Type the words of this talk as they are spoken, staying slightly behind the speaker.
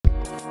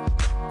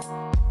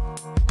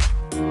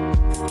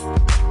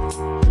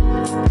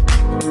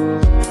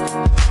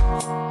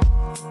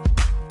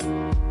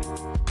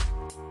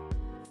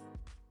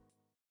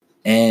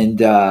And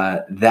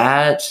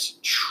that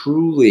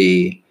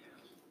truly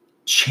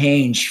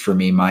changed for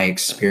me my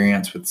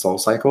experience with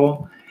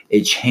Soulcycle.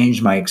 It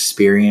changed my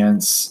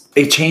experience.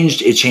 It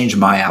changed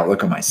my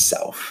outlook on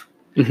myself.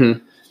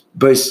 Mm-hmm.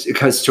 But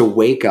because to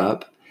wake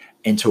up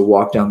and to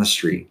walk down the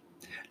street,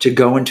 to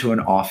go into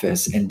an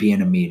office and be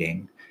in a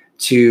meeting,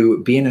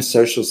 to be in a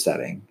social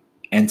setting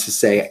and to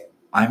say,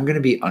 I'm going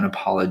to be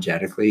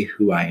unapologetically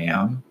who I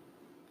am,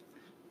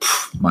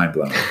 mind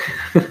blowing.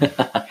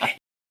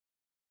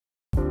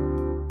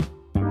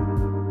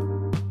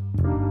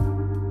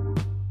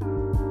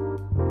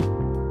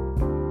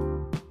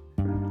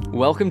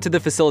 Welcome to the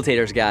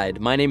Facilitator's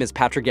Guide. My name is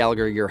Patrick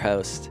Gallagher, your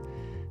host.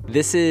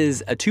 This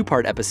is a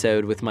two-part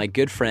episode with my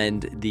good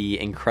friend, the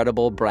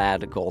incredible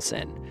Brad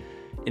Golson.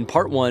 In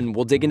part one,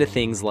 we'll dig into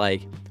things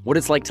like what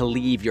it's like to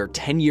leave your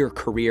 10-year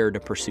career to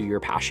pursue your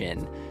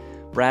passion,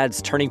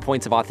 Brad's turning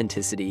points of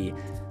authenticity,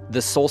 the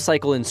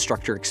Soulcycle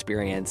instructor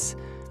experience,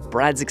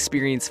 Brad's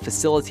experience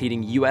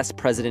facilitating U.S.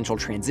 presidential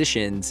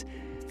transitions,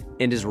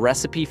 and his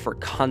recipe for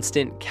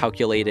constant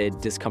calculated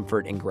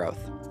discomfort and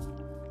growth.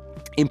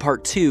 In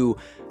part two,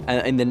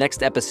 in the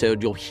next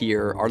episode, you'll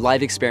hear our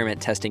live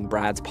experiment testing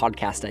Brad's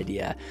podcast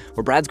idea,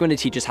 where Brad's going to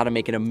teach us how to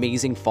make an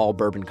amazing fall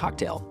bourbon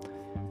cocktail.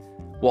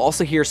 We'll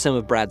also hear some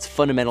of Brad's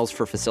fundamentals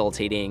for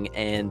facilitating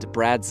and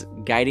Brad's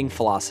guiding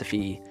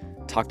philosophy,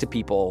 talk to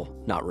people,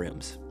 not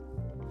rooms.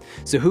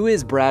 So who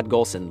is Brad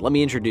Golson? Let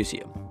me introduce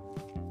you.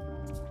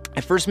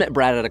 I first met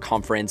Brad at a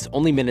conference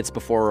only minutes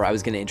before I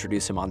was going to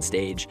introduce him on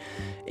stage.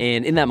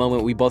 And in that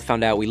moment, we both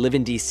found out we live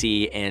in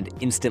DC and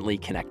instantly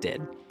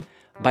connected.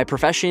 By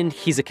profession,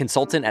 he's a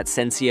consultant at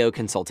Sensio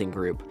Consulting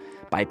Group.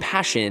 By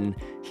passion,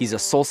 he's a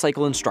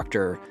Soulcycle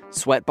instructor,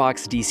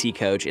 Sweatbox DC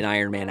coach, and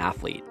Ironman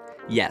athlete.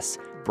 Yes,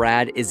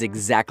 Brad is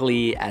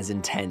exactly as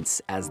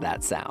intense as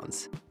that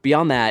sounds.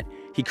 Beyond that,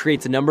 he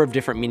creates a number of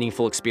different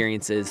meaningful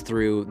experiences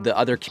through the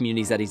other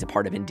communities that he's a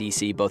part of in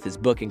DC, both his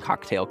book and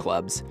cocktail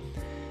clubs.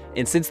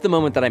 And since the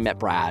moment that I met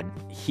Brad,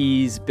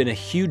 he's been a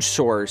huge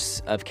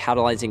source of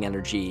catalyzing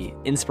energy,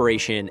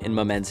 inspiration, and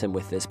momentum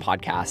with this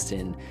podcast.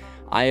 And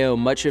I owe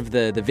much of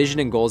the vision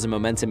and goals and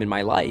momentum in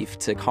my life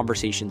to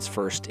conversations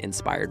first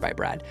inspired by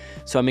Brad.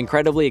 So I'm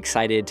incredibly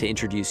excited to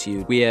introduce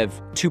you. We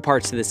have two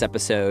parts to this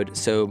episode,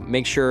 so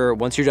make sure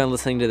once you're done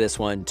listening to this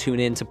one,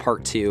 tune in to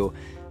part two.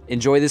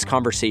 Enjoy this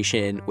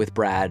conversation with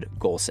Brad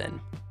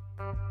Golson.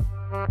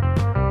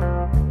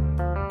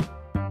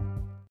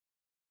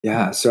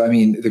 Yeah. So, I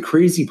mean, the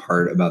crazy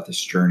part about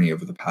this journey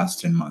over the past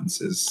 10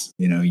 months is,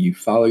 you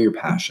follow your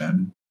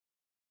passion.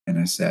 And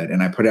I said,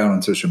 and I put it out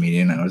on social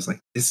media and I was like,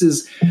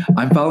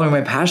 I'm following my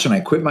passion. I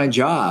quit my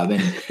job.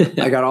 And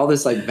I got all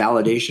this like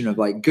validation of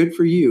like, good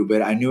for you.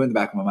 But I knew in the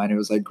back of my mind, it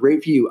was like,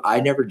 great for you. I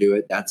never do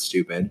it. That's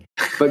stupid,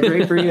 but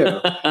great for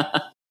you.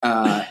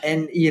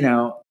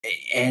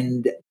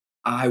 And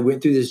I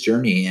went through this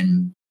journey.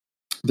 And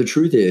the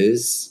truth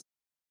is,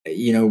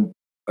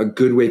 a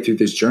good way through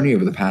this journey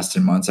over the past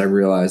 10 months, I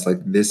realized like,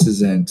 this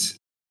isn't,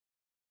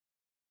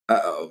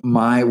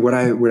 what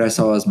I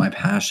saw as my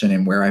passion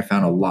and where I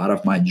found a lot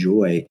of my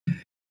joy.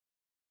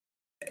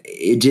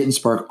 It didn't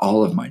spark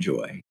all of my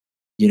joy,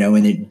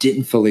 and it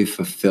didn't fully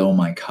fulfill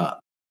my cup.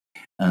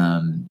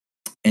 And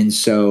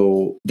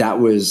so that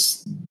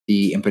was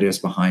the impetus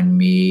behind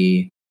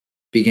me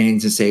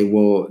beginning to say,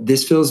 well,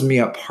 this fills me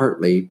up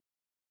partly,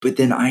 but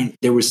then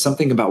there was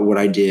something about what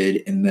I did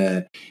in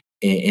the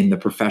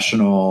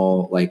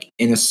professional, like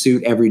in a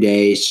suit every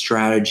day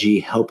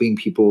strategy, helping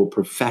people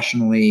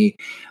professionally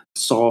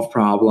solve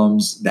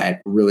problems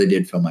that really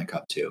did fill my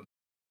cup too.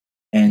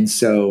 And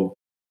so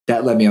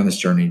that led me on this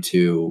journey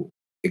to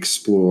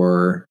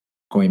explore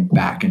going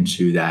back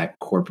into that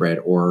corporate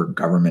or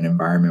government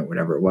environment,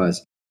 whatever it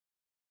was.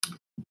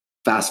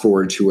 Fast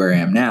forward to where I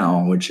am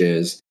now, which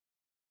is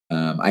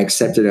I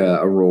accepted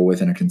a role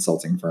within a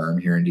consulting firm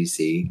here in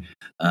DC,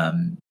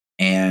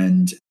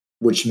 and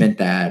which meant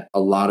that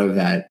all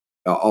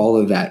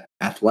of that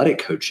athletic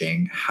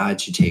coaching had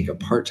to take a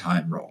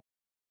part-time role.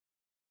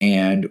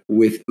 And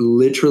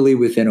literally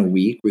within a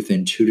week,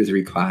 within 2 to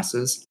 3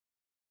 classes,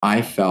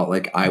 I felt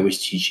like I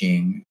was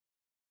teaching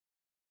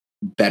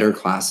better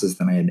classes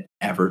than I had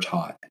ever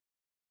taught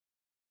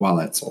while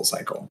at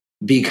Soulcycle,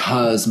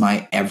 because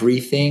my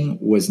everything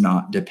was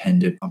not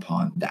dependent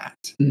upon that.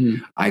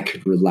 Mm-hmm. I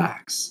could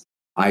relax,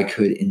 I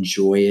could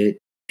enjoy it,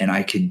 and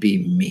I could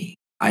be me.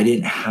 I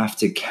didn't have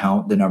to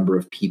count the number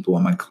of people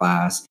in my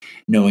class,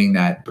 knowing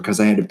that because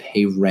I had to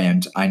pay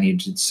rent, I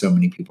needed so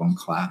many people in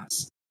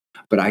class.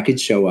 But I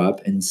could show up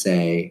and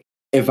say,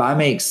 if I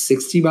make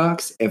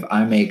 $60, if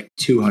I make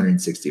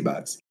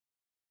 $260,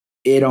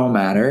 it don't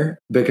matter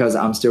because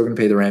I'm still going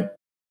to pay the rent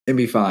and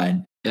be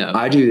fine. Yeah.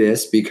 I do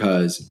this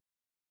because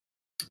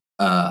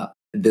I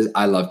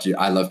love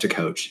to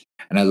coach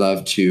and I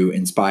love to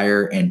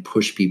inspire and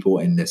push people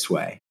in this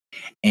way.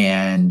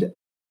 And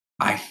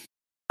I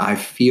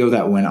feel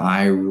that when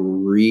I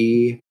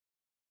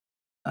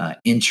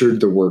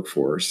entered the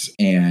workforce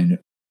and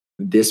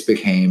this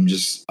became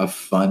just a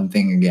fun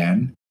thing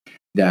again,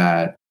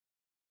 that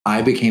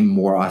I became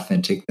more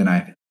authentic than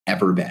I've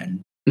ever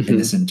been. in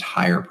this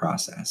entire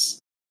process.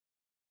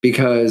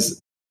 Because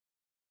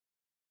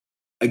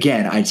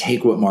again, I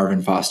take what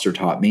Marvin Foster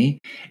taught me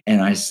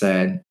and I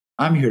said,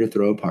 I'm here to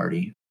throw a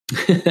party.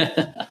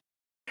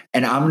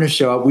 And I'm going to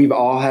show up. We've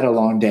all had a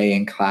long day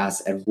in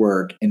class, at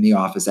work, in the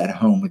office, at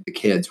home with the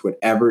kids,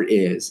 whatever it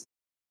is.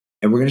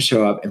 And we're going to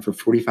show up, and for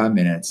 45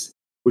 minutes,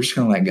 we're just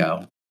going to let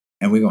go.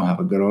 And we're going to have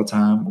a good old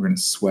time. We're going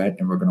to sweat,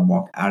 and we're going to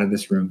walk out of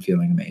this room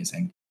feeling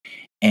amazing.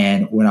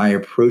 And when I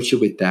approach it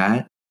with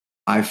that,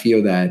 I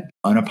feel that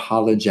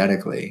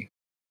unapologetically,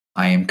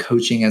 I am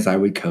coaching as I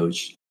would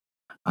coach.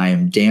 I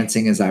am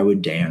dancing as I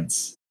would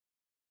dance.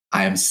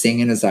 I am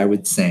singing as I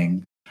would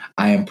sing.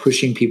 I am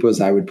pushing people as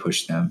I would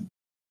push them.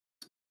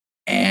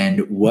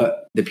 And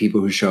what the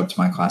people who show up to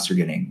my class are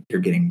getting, they're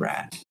getting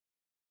Brad.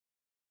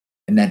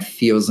 And that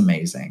feels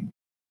amazing.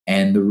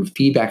 And the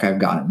feedback I've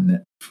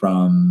gotten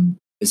from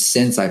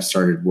since I've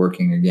started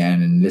working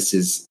again, and this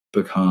has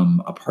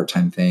become a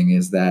part-time thing,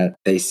 is that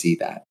they see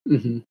that.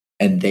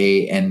 And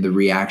the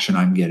reaction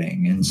I'm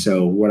getting. And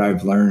so what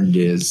I've learned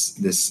is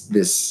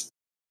this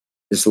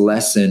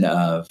lesson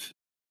of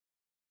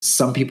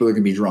some people are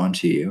going to be drawn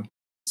to you.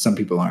 Some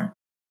people aren't,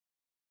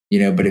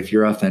 but if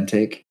you're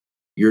authentic,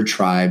 your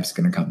tribe's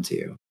going to come to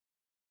you.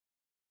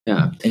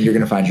 Yeah. And you're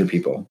going to find your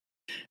people.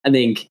 I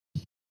think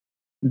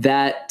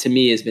that to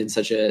me has been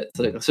such a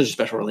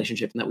special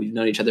relationship, and that we've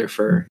known each other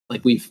for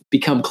we've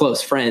become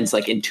close friends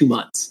in 2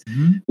 months,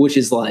 which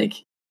is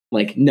like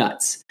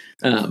nuts.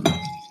 Not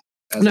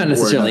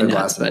necessarily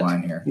nuts, but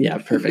wine here. Yeah,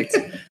 perfect.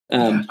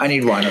 I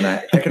need wine on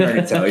that. I can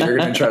already tell you're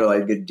going to try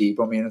to get deep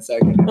on me in a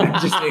second. I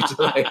just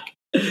need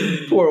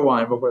to pour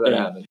wine before that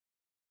happens.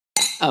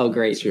 Oh,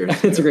 great. Cheers.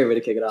 That's a great way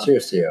to kick it off.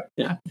 Cheers to you.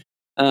 Yeah.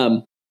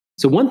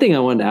 So one thing I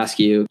wanted to ask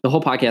you, the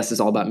whole podcast is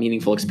all about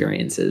meaningful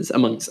experiences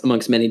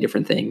amongst many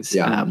different things.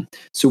 Yeah.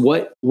 So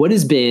what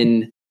has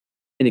been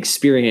an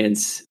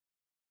experience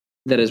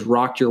that has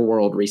rocked your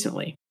world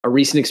recently? A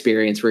recent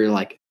experience where you're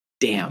like,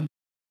 damn.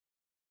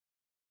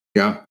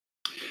 Yeah.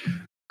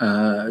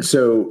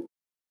 So,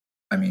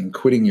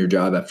 quitting your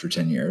job after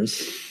 10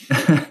 years.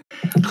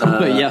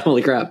 Yeah,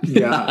 holy crap.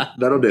 Yeah,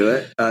 that'll do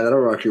it. That'll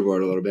rock your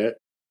world a little bit.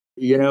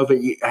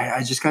 But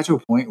I just got to a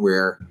point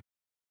where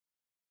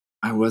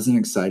I wasn't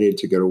excited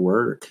to go to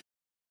work,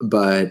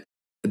 but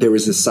there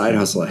was this side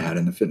hustle I had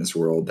in the fitness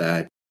world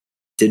that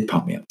did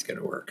pump me up to go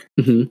to work.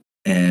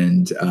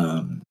 And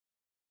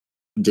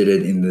did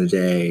it in the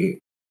day,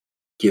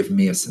 give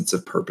me a sense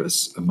of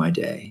purpose of my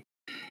day.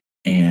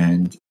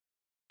 And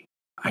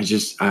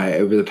I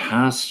over the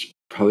past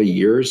probably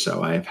year or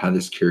so, I've had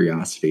this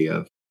curiosity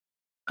of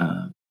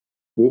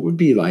what would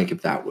be like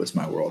if that was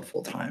my world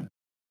full time.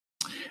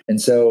 And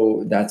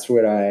so that's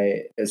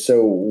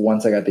so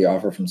once I got the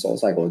offer from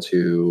Soulcycle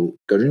to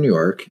go to New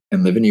York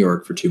and live in New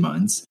York for 2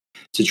 months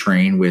to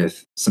train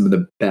with some of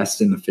the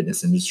best in the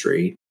fitness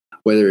industry,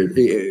 whether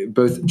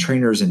both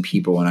trainers and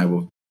people. And I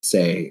will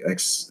say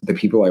the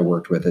people I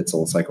worked with at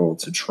Soulcycle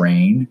to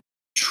train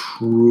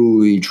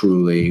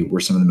truly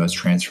were some of the most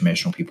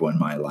transformational people in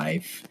my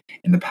life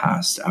in the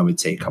past, I would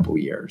say, couple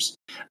years.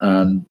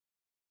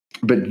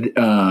 But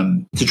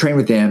to train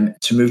with them,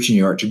 to move to New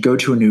York, to go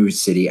to a new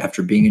city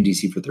after being in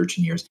DC for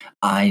 13 years,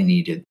 I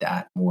needed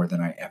that more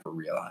than I ever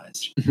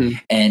realized.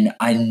 And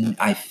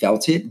I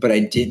felt it, but I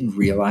didn't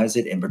realize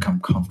it and become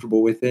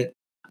comfortable with it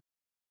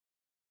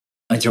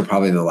until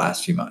probably the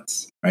last few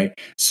months, right?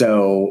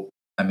 So,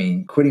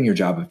 quitting your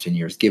job of 10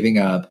 years, giving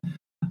up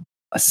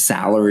a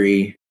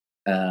salary,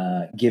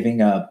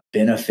 giving up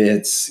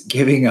benefits,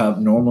 giving up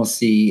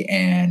normalcy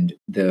and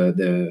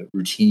the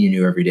routine you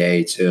knew every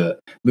day to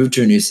move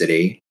to a new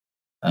city.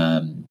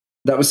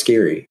 That was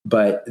scary,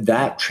 but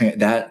that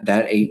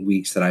 8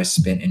 weeks that I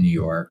spent in New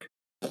York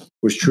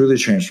was truly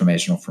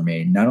transformational for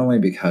me, not only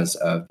because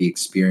of the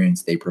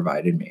experience they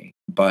provided me,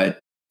 but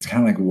it's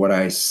kind of like what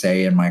I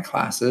say in my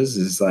classes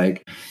is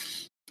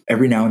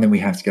every now and then we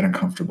have to get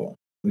uncomfortable.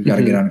 We've got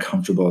to get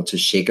uncomfortable to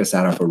shake us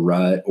out of a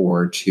rut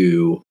or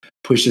to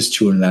push us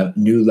to a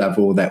new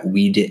level that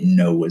we didn't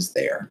know was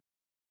there.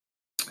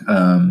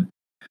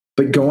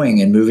 But going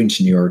and moving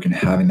to New York and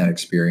having that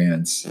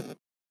experience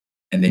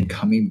and then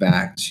coming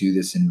back to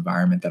this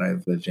environment that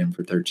I've lived in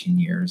for 13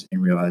 years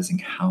and realizing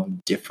how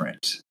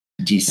different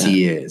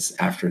DC is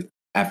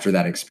after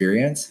that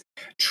experience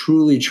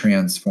truly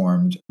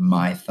transformed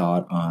my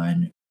thought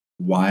on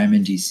why I'm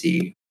in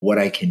DC, what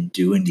I can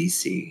do in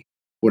DC,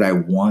 what I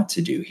want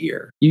to do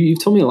here. You've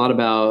told me a lot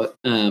about,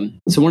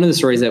 so one of the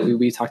stories that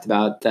we talked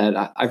about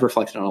that I've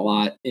reflected on a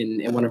lot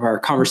in one of our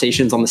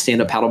conversations on the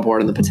stand-up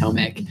paddleboard in the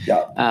Potomac.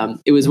 Yeah.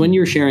 It was when you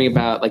were sharing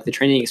about the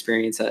training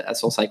experience at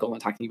Soulcycle and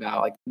talking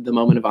about the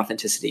moment of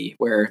authenticity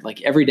where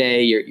every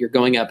day you're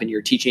going up and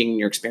you're teaching,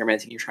 you're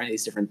experimenting, you're trying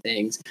these different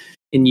things.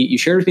 And you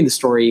shared with me the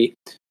story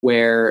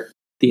where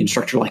the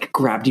instructor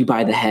grabbed you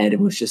by the head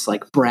and was just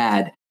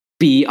Brad,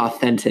 be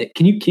authentic.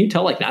 Can you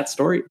tell that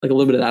story, a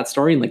little bit of that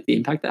story and the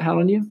impact that had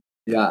on you?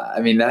 Yeah.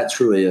 That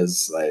truly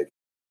is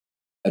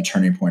a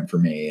turning point for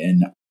me.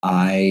 And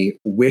I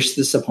wish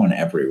this upon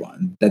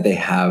everyone, that they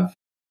have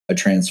a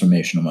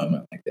transformational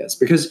moment like this.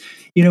 Because,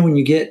 you know, when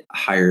you get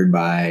hired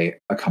by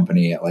a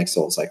company like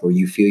Soulcycle,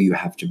 you feel you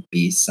have to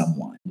be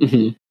someone.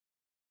 Mm-hmm.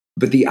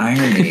 But the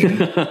irony,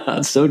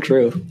 that's so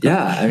true.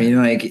 Yeah. I mean,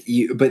 like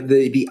but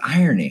the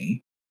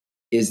irony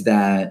is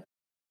that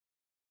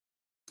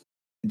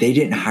they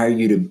didn't hire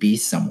you to be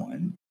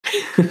someone.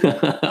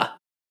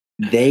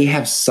 They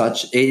have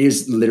it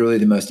is literally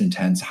the most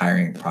intense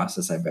hiring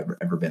process I've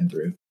ever been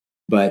through.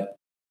 But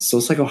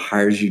Soulcycle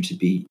hires you to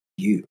be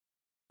you.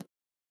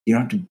 You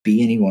don't have to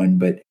be anyone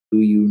but who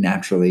you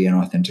naturally and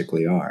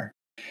authentically are.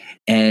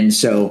 And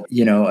so,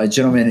 you know, a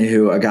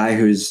guy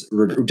who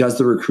does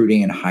the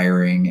recruiting and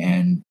hiring.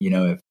 And, you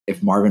know,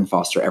 if Marvin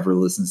Foster ever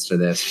listens to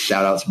this,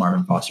 shout out to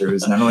Marvin Foster,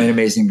 who's not only an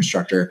amazing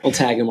instructor. We'll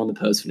tag him on the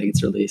post when it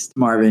gets released.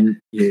 Marvin,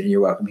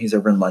 you're welcome. He's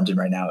over in London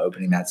right now,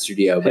 opening that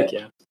studio. But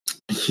yeah.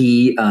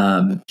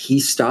 He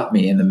stopped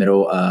me in the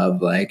middle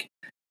of like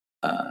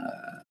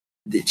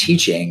the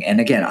teaching. And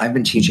again, I've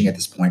been teaching at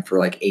this point for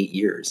like 8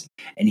 years.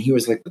 And he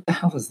was like, what the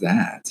hell is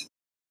that?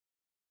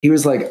 He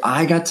was like,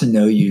 I got to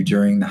know you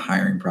during the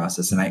hiring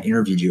process and I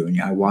interviewed you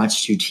and I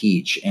watched you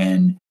teach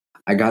and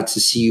I got to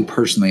see you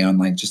personally on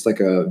like just like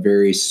a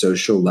very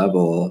social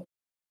level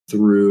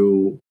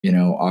through, you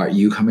know,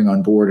 you coming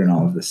on board and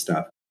all of this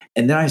stuff.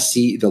 And then I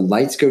see the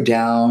lights go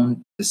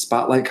down, the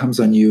spotlight comes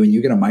on you and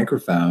you get a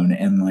microphone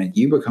and like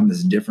you become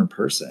this different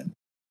person.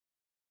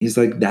 He's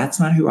like, that's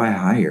not who I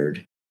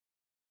hired.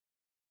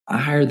 I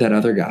hired that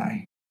other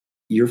guy.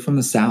 You're from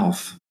the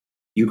South.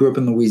 You grew up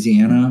in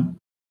Louisiana.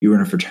 You were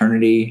in a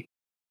fraternity.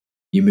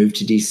 You moved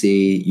to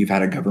DC. You've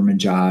had a government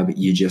job.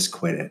 You just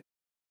quit it.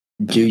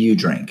 Do you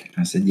drink?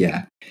 I said,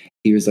 yeah.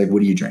 He was like,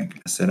 what do you drink?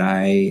 I said,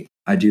 I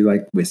do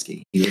like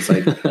whiskey. He was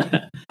like,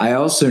 I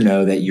also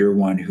know that you're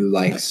one who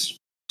likes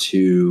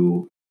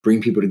to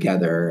bring people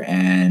together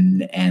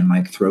and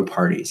like throw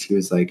parties. He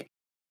was like,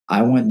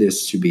 I want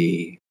this to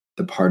be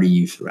the party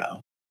you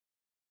throw.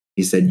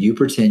 He said, you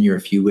pretend you're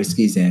a few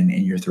whiskeys in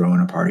and you're throwing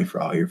a party for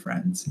all your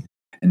friends.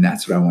 And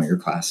that's what I want your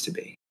class to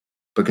be,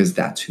 because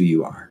that's who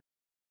you are.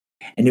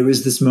 And it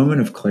was this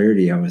moment of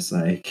clarity. I was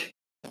like,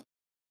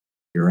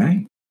 you're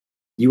right.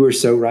 You were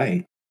so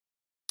right.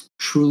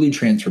 Truly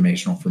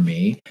transformational for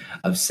me,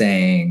 of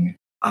saying,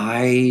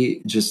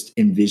 I just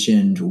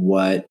envisioned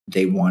what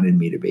they wanted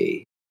me to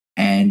be.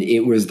 And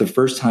it was the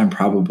first time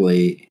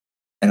probably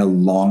in a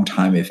long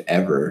time, if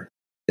ever,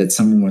 that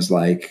someone was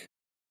like,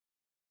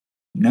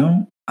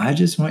 no, I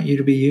just want you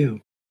to be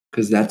you,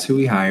 because that's who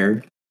we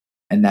hired.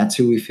 And that's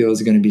who we feel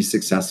is going to be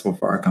successful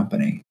for our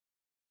company.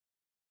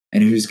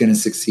 And who's going to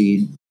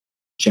succeed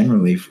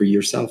generally for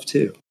yourself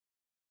too.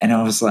 And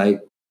I was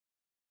like,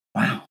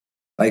 wow,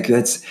 like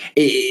that's,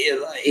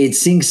 it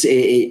sinks.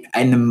 In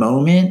the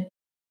moment,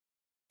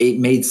 it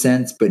made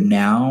sense, but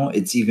now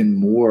it's even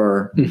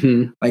more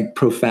like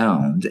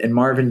profound. And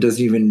Marvin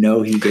doesn't even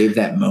know he gave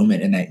that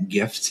moment and that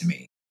gift to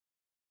me,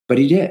 but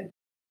he did.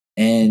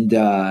 And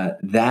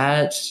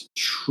that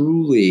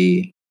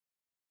truly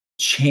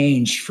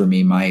changed for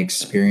me my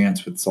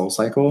experience with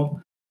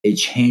Soulcycle. It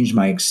changed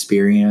my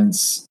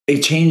experience.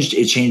 It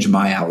changed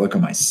my outlook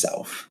on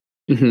myself.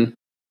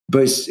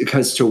 But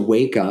because to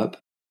wake up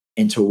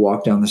and to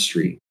walk down the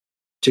street,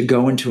 to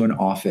go into an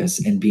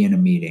office and be in a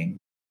meeting,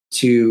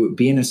 to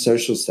be in a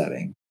social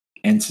setting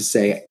and to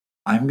say,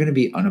 I'm going to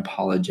be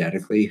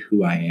unapologetically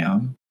who I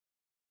am,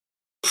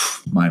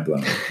 mind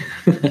blowing.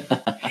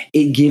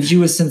 It gives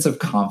you a sense of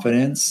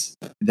confidence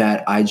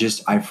that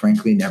I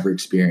frankly never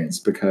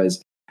experienced,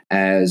 because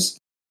as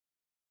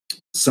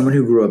someone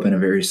who grew up in a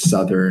very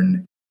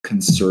Southern,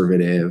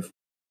 conservative,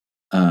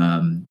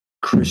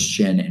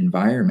 Christian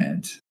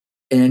environment,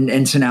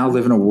 and to now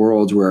live in a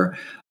world where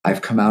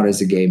I've come out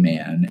as a gay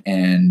man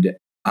and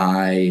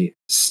I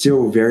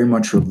still very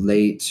much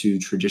relate to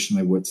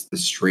traditionally what's the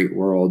straight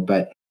world,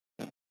 but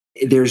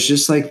there's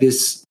just like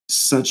this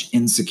such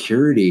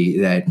insecurity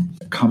that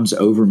comes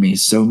over me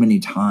so many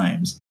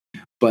times.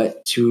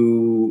 But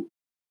to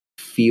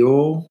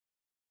feel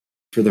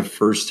for the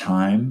first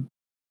time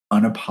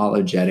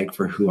unapologetic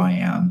for who I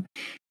am,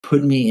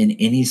 put me in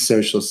any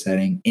social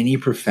setting, any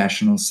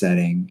professional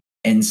setting,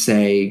 and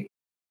say,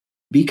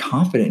 be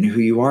confident in who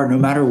you are, no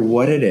matter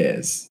what it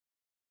is,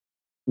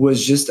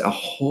 was just a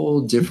whole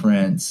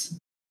different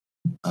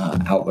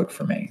outlook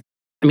for me.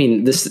 I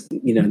mean, this,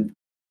 you know,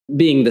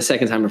 being the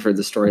second time I've heard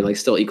the story, like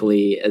still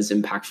equally as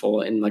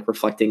impactful, and like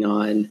reflecting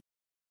on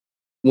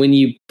when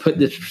you put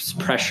this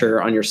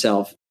pressure on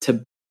yourself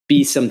to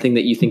be something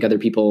that you think other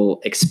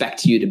people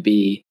expect you to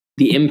be,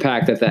 the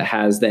impact that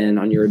has then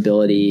on your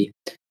ability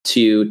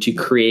to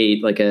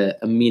create like a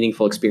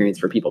meaningful experience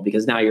for people,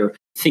 because now you're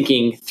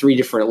thinking 3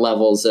 different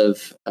levels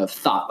of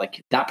thought.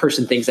 Like that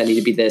person thinks I need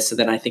to be this, so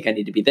then I think I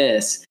need to be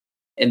this.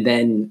 And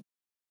then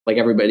like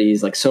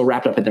everybody's like so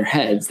wrapped up in their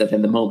heads that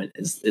then the moment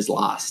is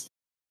lost.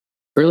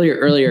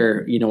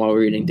 Earlier, you know, while we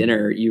were eating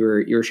dinner, you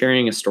were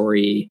sharing a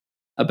story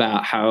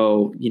about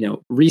how, you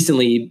know,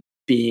 recently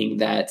being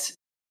that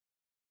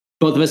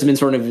both of us have been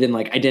sort of in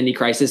like identity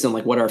crisis and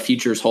like what our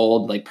futures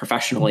hold, like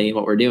professionally and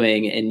what we're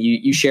doing. And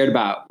you shared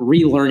about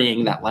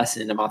relearning that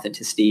lesson of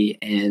authenticity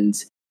and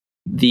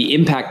the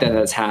impact that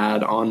that's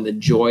had on the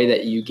joy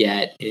that you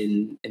get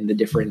in the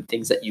different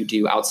things that you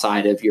do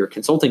outside of your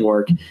consulting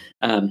work.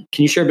 Can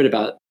you share a bit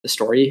about the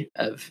story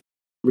of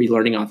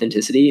relearning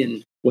authenticity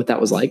and what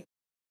that was like?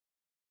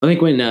 I think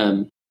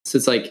so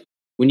it's like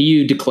when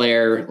you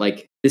declare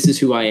like, this is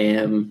who I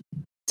am,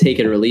 take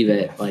it or leave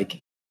it, like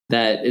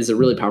that is a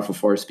really powerful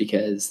force,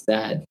 because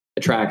that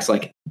attracts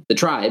like the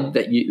tribe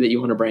that you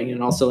want to bring.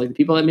 And also like the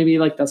people that maybe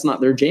like, that's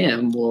not their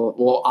jam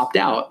will opt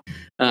out.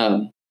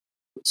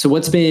 So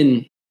what's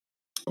been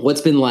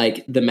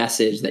like the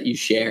message that you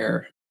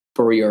share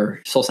for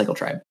your Soulcycle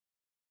tribe?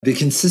 The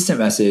consistent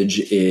message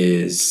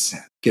is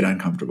get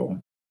uncomfortable,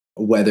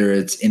 whether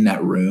it's in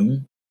that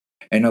room.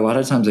 And a lot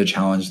of times I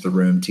challenge the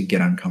room to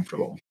get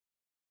uncomfortable,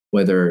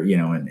 whether,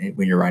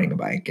 when you're riding a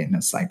bike in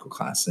a cycle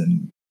class.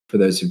 And for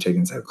those who've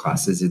taken cycle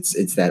classes,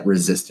 it's that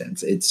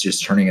resistance. It's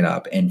just turning it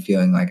up and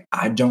feeling like,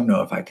 I don't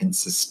know if I can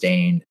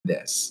sustain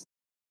this.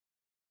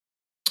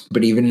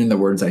 But even in the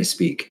words I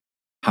speak,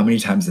 how many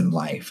times in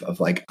life of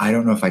like, I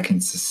don't know if I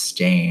can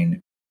sustain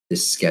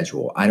this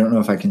schedule. I don't know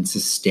if I can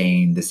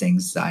sustain this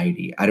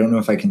anxiety. I don't know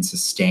if I can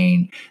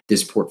sustain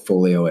this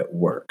portfolio at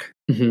work.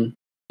 Mm-hmm.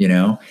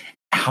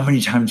 How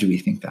many times do we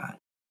think that?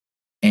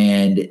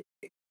 And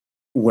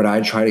what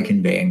I try to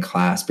convey in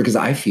class, because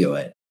I feel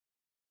it,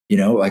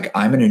 like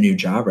I'm in a new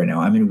job right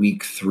now. I'm in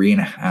week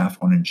 3.5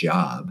 on a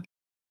job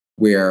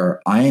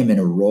where I am in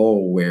a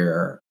role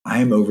where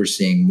I'm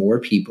overseeing more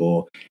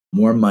people,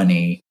 more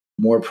money,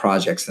 more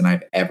projects than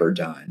I've ever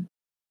done.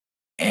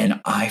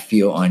 And I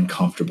feel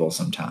uncomfortable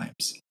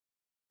sometimes,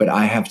 but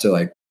I have to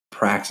like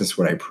practice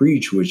what I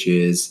preach, which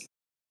is,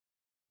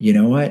 you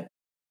know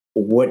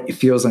what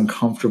feels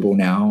uncomfortable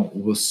now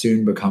will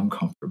soon become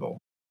comfortable.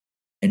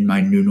 And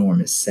my new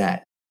norm is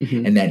set.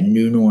 Mm-hmm. And that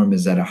new norm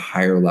is at a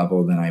higher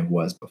level than I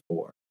was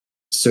before.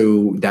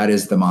 So that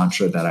is the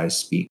mantra that I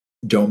speak.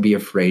 Don't be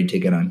afraid to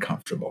get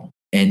uncomfortable,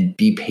 and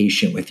be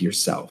patient with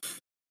yourself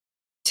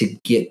to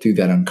get through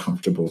that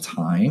uncomfortable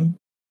time.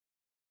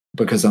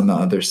 Because on the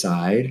other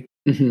side,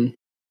 mm-hmm.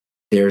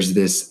 there's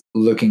this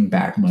looking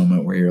back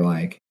moment where you're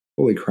like,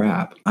 holy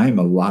crap, I'm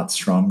a lot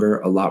stronger,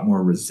 a lot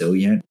more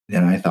resilient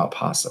than I thought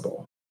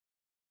possible.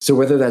 So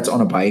whether that's on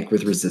a bike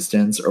with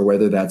resistance or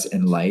whether that's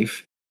in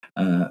life,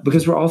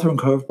 because we're all throwing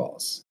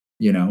curveballs,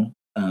 you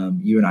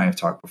and I have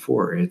talked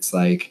before. It's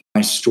like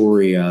my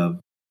story of,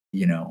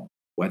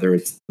 whether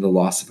it's the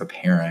loss of a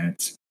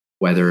parent,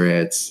 whether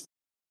it's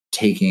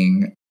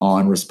taking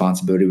on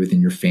responsibility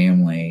within your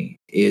family,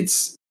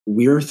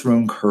 we're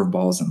thrown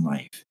curveballs in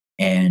life.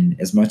 And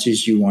as much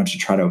as you want to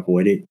try to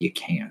avoid it, you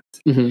can't.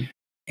 Mm-hmm.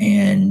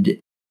 And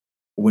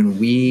when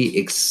we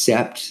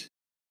accept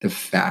the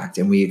fact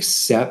and we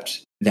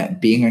accept that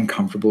being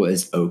uncomfortable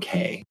is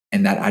okay,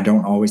 and that I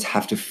don't always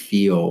have to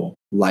feel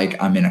like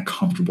I'm in a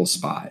comfortable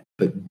spot,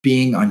 but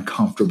being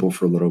uncomfortable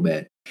for a little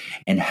bit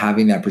and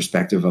having that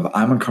perspective of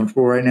I'm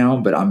uncomfortable right now,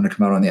 but I'm going to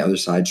come out on the other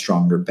side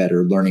stronger,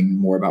 better, learning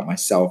more about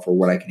myself or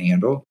what I can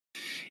handle.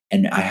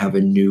 And I have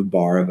a new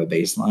bar of a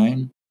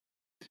baseline.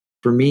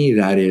 For me,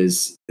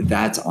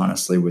 that's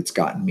honestly what's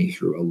gotten me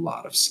through a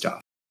lot of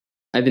stuff.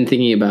 I've been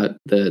thinking about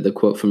the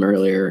quote from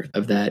earlier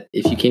of that,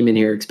 if you came in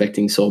here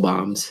expecting soul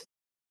bombs,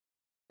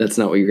 that's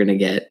not what you're going to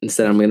get.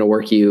 Instead, I'm going to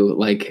work you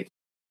like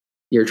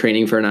you're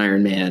training for an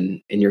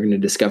Ironman, and you're going to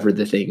discover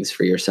the things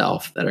for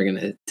yourself that are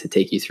going to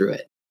take you through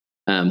it.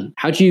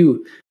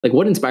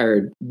 What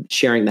inspired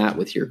sharing that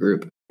with your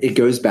group? It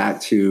goes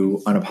back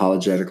to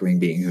unapologetically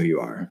being who you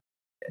are.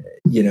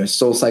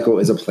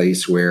 Soulcycle is a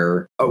place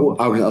where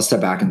I'll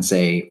step back and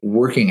say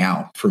working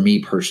out for me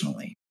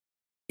personally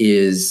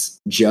is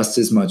just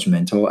as much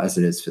mental as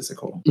it is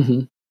physical.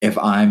 Mm-hmm. If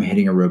I'm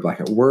hitting a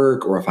roadblock at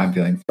work, or if I'm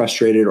feeling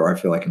frustrated, or I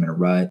feel like I'm in a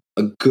rut,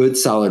 a good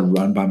solid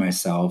run by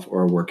myself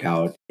or a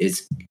workout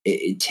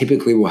it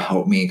typically will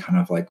help me kind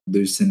of like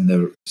loosen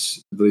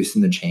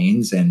the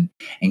chains and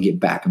get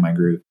back in my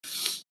groove.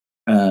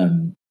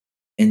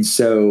 And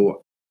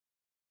so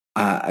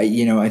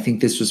I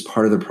think this was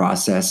part of the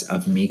process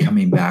of me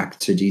coming back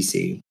to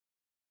DC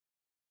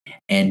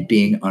and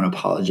being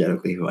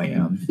unapologetically who I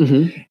am.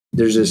 Mm-hmm.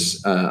 There's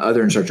this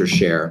other instructor,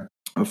 Cher,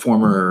 a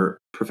former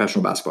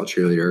professional basketball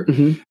cheerleader,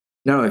 mm-hmm.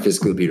 not only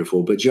physically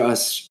beautiful, but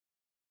just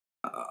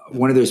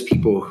one of those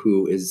people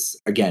who is,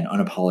 again,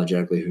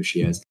 unapologetically who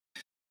she is.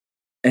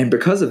 And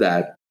because of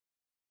that,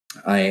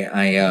 I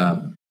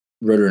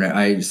wrote her a note.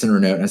 I sent her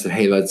a note and I said,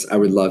 hey, I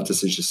would love to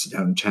just sit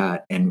down and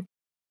chat. And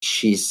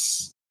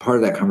part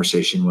of that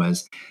conversation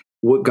was,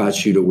 what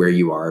got you to where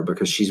you are?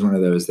 Because she's one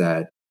of those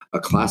that a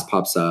class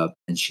pops up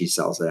and she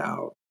sells it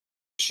out.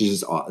 She's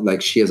just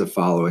like, she has a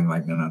following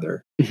like none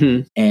other.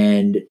 Mm-hmm.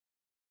 And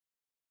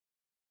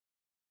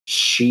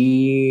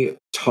she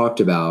talked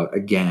about,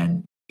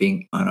 again,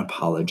 being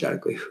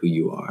unapologetically who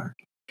you are.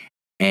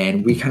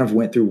 And we kind of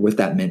went through what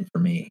that meant for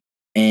me.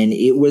 And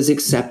it was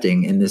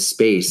accepting in this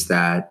space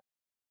that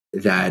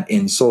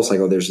in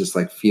Soulcycle, there's this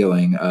like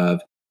feeling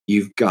of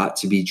you've got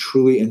to be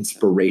truly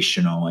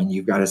inspirational and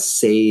you've got to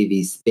say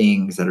these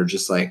things that are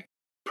just like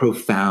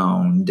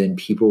profound, and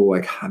people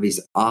like have these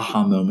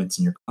aha moments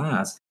in your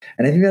class.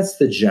 And I think that's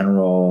the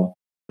general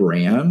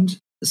brand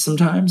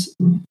sometimes.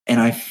 And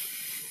I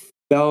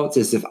felt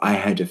as if I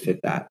had to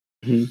fit that.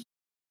 Mm-hmm.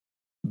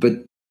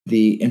 But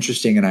the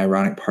interesting and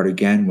ironic part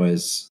again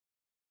was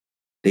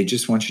they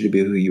just want you to be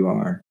who you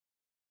are.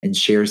 And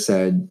Cher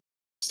said,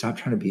 stop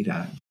trying to be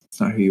that.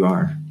 It's not who you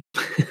are.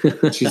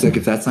 She's like,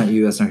 if that's not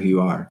you, that's not who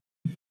you are.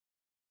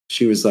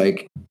 She was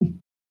like,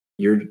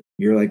 you're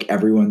like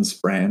everyone's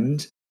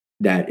friend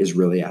that is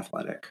really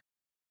athletic.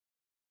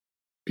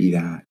 Be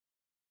that.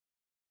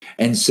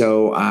 And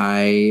so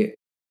I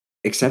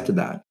accepted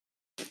that.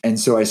 And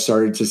so I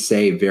started to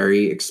say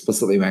very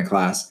explicitly in my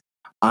class,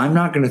 I'm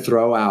not going to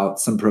throw out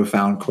some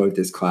profound quote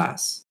this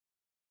class,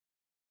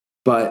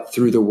 but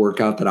through the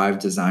workout that I've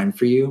designed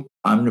for you,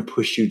 I'm going to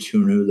push you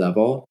to a new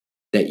level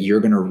that you're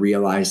going to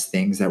realize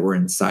things that were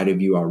inside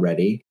of you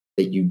already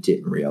that you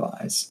didn't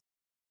realize.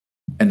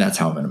 And that's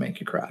how I'm going to make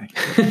you cry.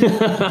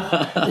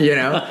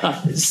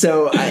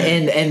 So,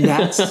 and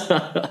that's,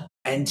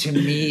 and to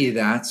me,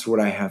 that's what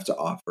I have to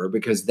offer,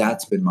 because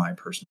that's been my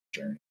personal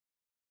journey.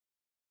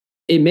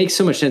 It makes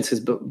so much sense because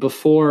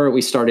before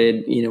we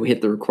started, we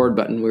hit the record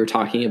button, we were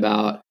talking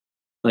about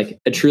like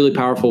a truly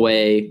powerful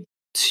way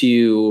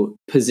to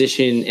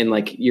position in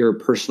like your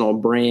personal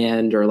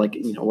brand or like,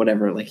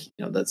 whatever, like,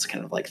 that's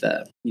kind of like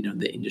the,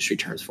 the industry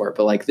terms for it.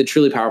 But like the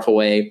truly powerful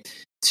way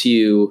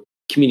to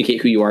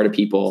communicate who you are to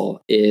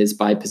people is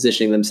by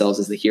positioning themselves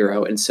as the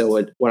hero. And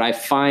so what I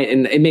find,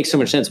 and it makes so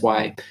much sense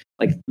why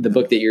like the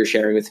book that you're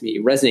sharing with me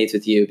resonates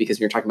with you, because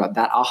when you're talking about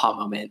that aha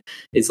moment,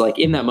 is like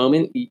in that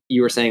moment,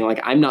 you were saying like,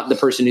 I'm not the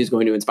person who's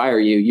going to inspire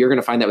you. You're going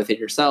to find that within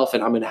yourself,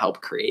 and I'm going to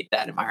help create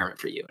that environment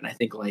for you. And I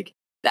think like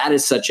that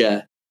is such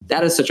a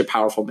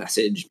powerful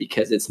message,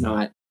 because it's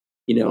not,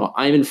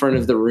 I'm in front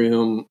of the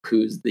room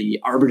who's the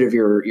arbiter of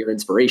your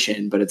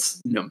inspiration, but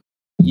it's,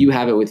 you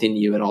have it within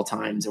you at all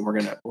times, and we're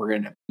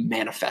gonna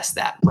manifest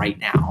that right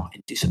now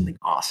and do something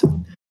awesome.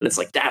 And it's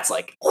like that's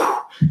like, whew,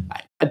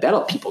 I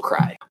bet people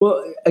cry.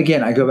 Well,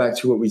 again, I go back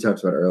to what we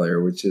talked about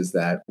earlier, which is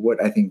that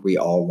what I think we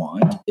all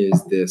want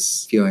is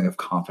this feeling of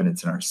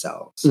confidence in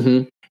ourselves.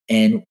 Mm-hmm.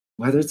 And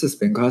whether it's a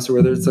spin class or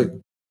whether it's like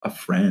a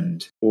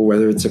friend or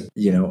whether it's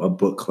a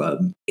book club,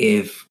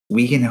 if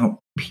we can help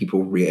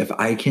people, if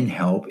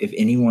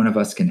any one of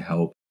us can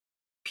help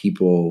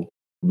people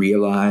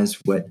realize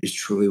what is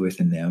truly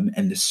within them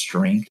and the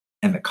strength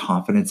and the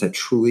confidence that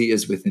truly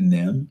is within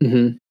them,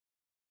 mm-hmm.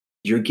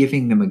 You're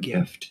giving them a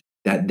gift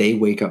that they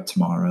wake up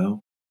tomorrow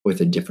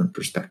with a different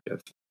perspective.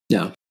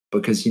 Yeah.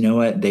 Because you know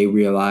what? They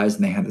realize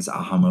and they have this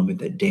aha moment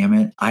that, damn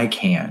it, I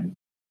can.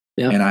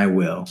 Yeah. And I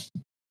will.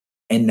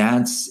 And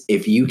that's,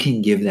 if you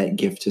can give that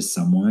gift to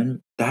someone,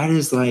 that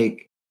is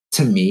like,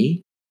 to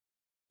me,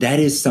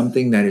 that is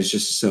something that is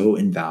just so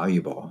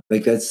invaluable.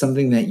 Like that's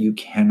something that you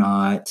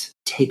cannot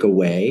take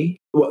away.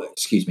 Well,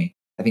 excuse me.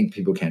 I think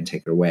people can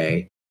take it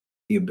away.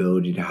 The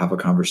ability to have a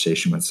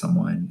conversation with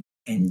someone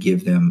and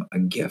give them a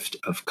gift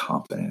of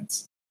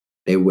confidence.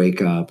 They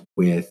wake up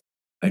with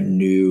a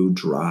new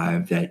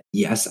drive that,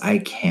 yes, I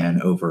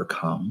can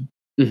overcome.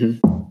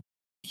 Mm-hmm.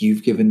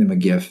 You've given them a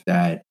gift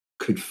that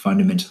could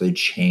fundamentally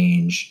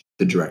change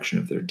the direction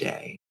of their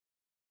day,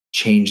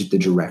 change the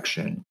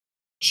direction,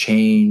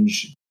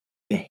 change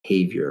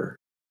behavior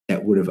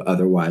that would have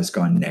otherwise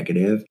gone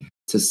negative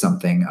to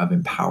something of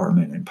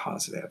empowerment and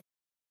positive.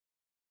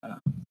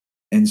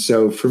 And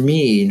so for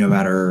me, no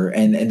matter,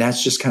 and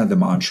that's just kind of the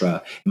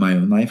mantra in my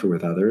own life or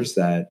with others,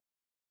 that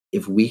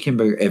if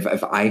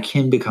I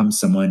can become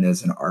someone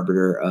as an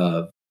arbiter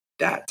of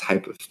that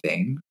type of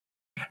thing,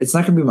 it's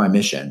not going to be my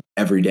mission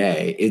every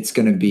day. It's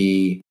going to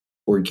be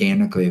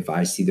organically, if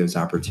I see those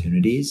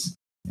opportunities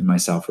in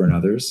myself or in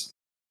others,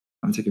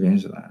 I'm going to take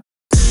advantage of that.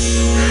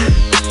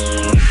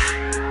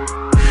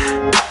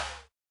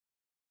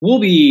 We'll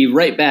be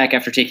right back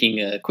after taking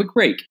a quick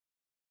break.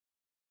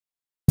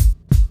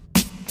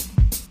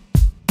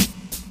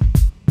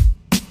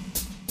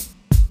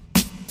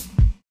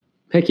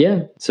 Heck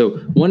yeah. So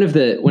when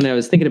I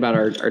was thinking about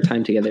our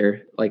time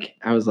together, like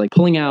I was like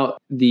pulling out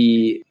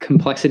the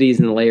complexities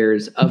and the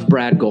layers of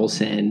Brad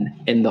Golson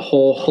and the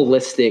whole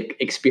holistic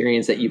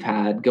experience that you've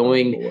had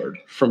going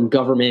from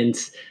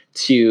government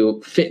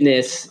to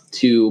fitness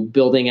to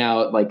building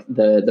out like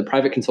the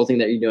private consulting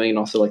that you're doing, and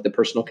also like the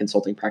personal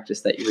consulting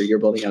practice that you're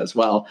building out as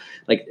well.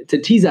 Like to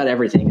tease out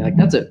everything, like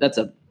that's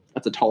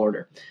a tall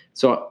order.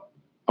 So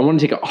I want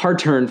to take a hard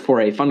turn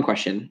for a fun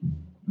question,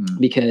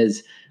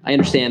 because I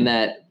understand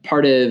that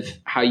part of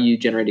how you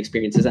generate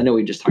experiences, I know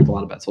we just talked a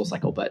lot about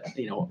Soulcycle, but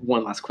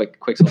one last quick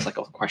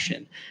Soulcycle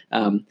question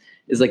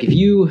is like, if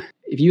you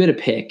had to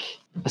pick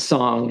a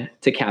song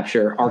to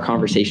capture our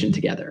conversation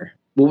together,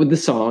 what would the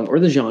song or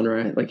the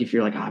genre, like if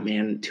you're like, oh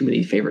man, too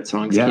many favorite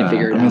songs, can't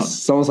figure it out.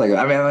 Soulcycle.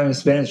 I mean, I'm a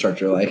spin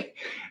instructor. Like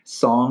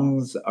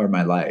songs are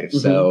my life. Mm-hmm.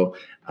 So,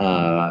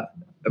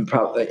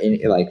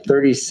 probably like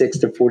 36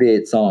 to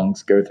 48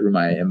 songs go through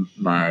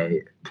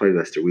my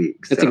playlist a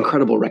week. That's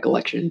incredible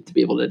recollection to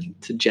be able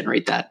to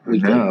generate that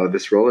weekly. No,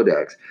 this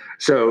Rolodex.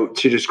 So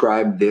to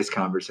describe this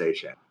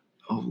conversation,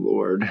 oh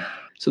Lord,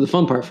 So the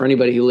fun part for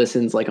anybody who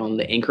listens like on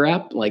the Anchor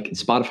app, like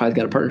Spotify's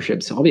got a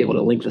partnership, so I'll be able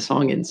to link the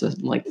song in. So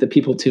like the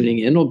people tuning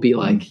in will be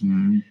like,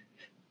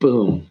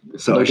 boom.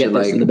 So I should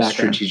like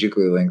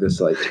strategically link this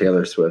to like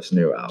Taylor Swift's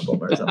new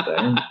album or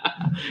something.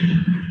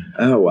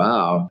 Oh,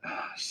 wow.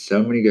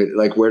 So many good,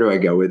 like, where do I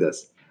go with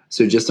this?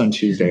 So just on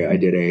Tuesday, I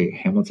did a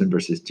Hamilton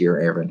versus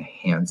Dear Evan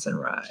Hansen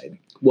ride.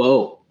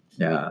 Whoa.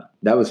 Yeah,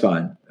 that was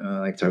fun. I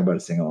like to talk about a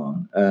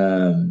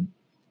sing-along.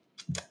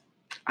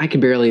 I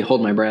could barely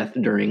hold my breath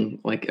during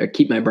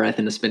keep my breath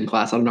in a spin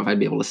class. I don't know if I'd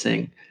be able to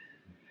sing.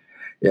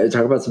 Yeah,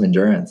 talk about some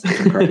endurance and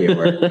some cardio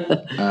work.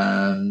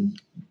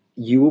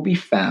 You will be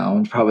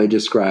found probably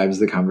describes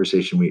the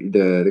conversation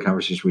the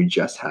conversation we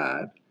just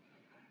had.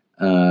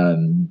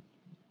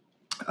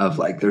 Of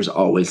like, there's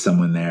always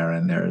someone there,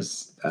 and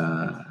there's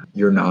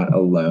you're not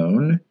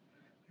alone.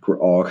 We're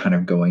all kind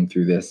of going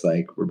through this,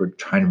 like we're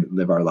trying to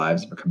live our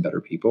lives and become better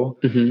people.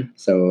 Mm-hmm.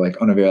 So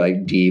like on a very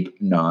like deep,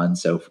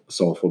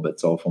 non-soulful but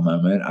soulful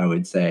moment, I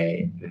would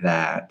say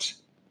that.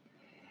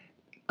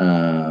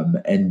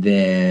 And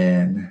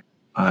then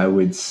I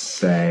would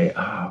say,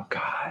 oh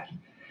God.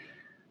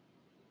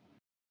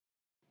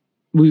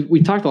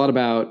 We talked a lot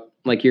about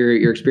like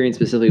your experience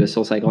specifically with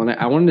Soulcycle, and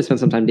I wanted to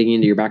spend some time digging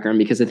into your background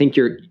because I think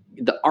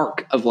the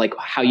arc of like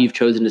how you've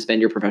chosen to spend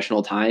your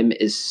professional time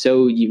is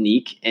so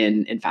unique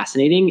and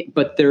fascinating,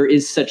 but there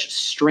is such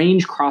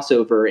strange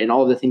crossover in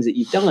all of the things that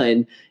you've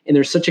done, and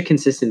there's such a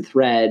consistent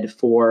thread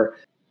for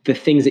the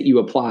things that you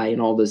apply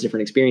in all those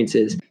different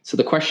experiences. So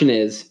the question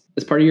is,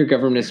 as part of your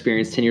government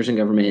experience, 10 years in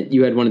government,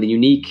 you had one of the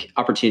unique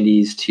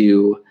opportunities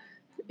to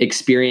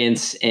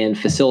experience and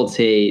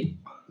facilitate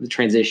the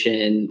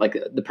transition, like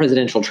the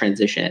presidential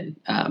transition,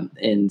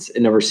 and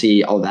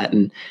oversee all of that.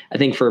 And I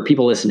think for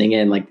people listening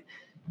in, like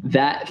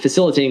that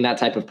facilitating that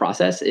type of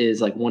process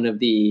is like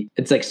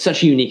it's like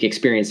such a unique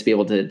experience to be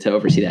able to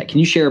oversee that. Can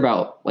you share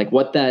about like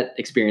what that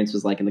experience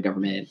was like in the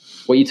government,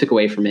 what you took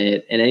away from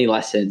it, and any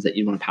lessons that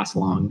you want to pass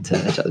along to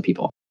other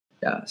people?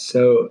 Yeah.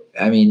 So,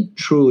 I mean,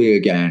 truly,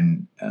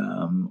 again,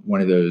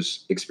 one of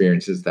those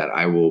experiences that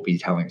I will be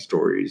telling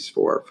stories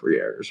for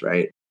years,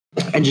 right?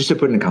 And just to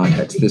put into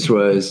context, this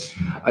was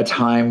a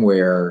time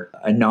where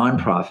a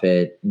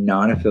nonprofit,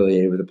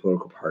 non-affiliated with a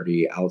political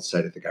party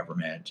outside of the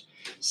government,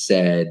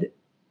 said,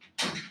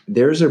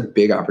 there's a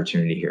big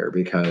opportunity here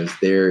because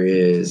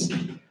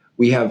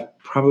we have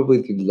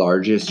probably the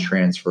largest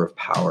transfer of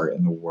power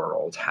in the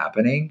world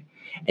happening,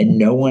 and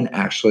no one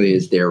actually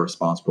is there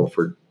responsible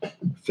for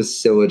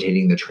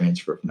facilitating the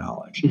transfer of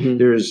knowledge.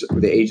 Mm-hmm.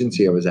 The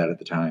agency I was at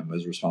the time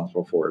was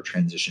responsible for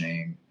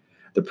transitioning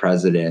the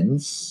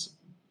presidents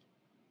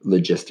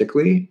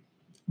logistically,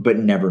 but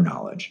never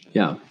knowledge.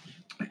 Yeah.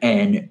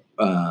 And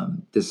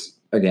this,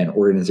 again,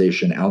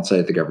 organization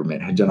outside the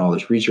government had done all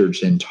this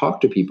research and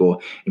talked to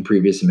people in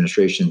previous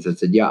administrations that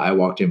said, yeah, I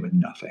walked in with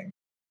nothing.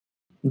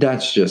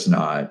 That's just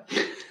not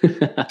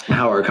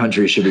how our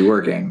country should be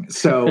working.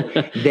 So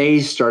they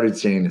started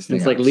saying this thing.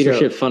 It's like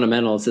leadership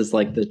fundamentals is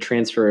like the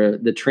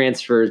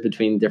transfers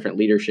between different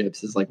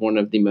leaderships is like one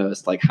of the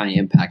most like high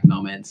impact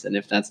moments. And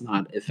if that's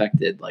not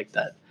affected like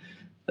that,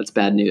 that's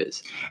bad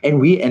news. And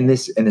we, in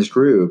this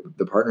group,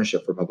 the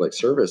Partnership for Public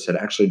Service, had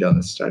actually done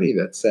a study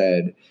that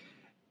said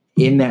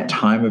in that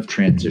time of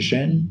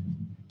transition,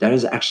 that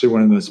is actually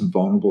one of the most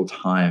vulnerable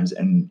times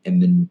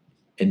in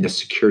the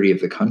security of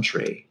the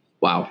country.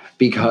 Wow.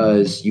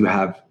 Because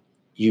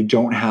you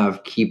don't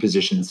have key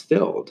positions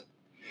filled.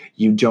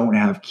 You don't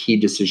have key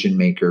decision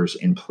makers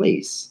in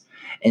place.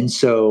 And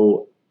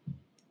so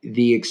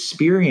the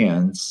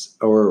experience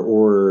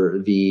or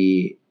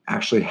the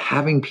actually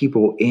having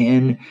people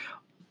in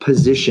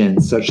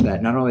positions such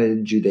that not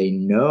only do they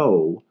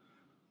know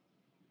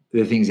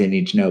the things they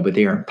need to know, but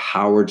they are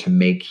empowered to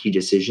make key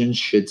decisions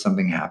should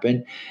something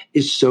happen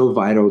is so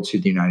vital to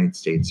the United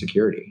States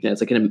security. Yeah,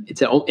 it's like an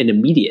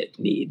immediate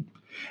need.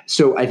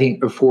 So I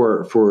think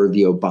for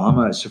the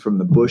Obama, so from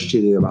the Bush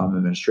to the Obama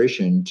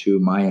administration, to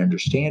my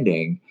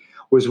understanding,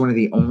 was one of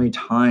the only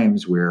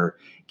times where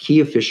key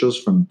officials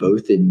from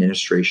both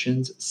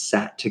administrations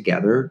sat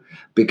together,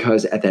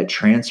 because at that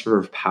transfer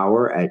of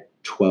power at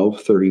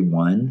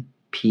 12:31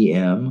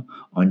 p.m.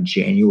 on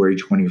January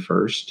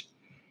 21st,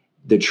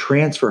 the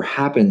transfer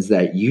happens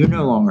that you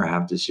no longer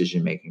have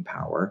decision-making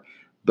power,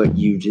 but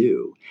you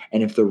do.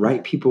 And if the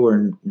right people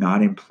are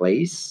not in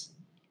place,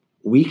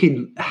 we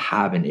could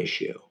have an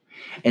issue.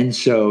 And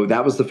so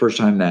that was the first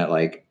time that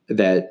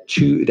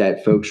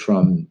folks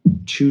from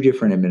two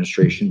different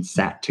administrations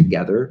sat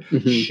together.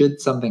 Mm-hmm.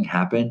 Should something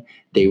happen,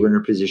 they were in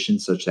a position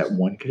such that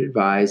one could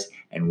advise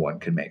and one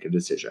could make a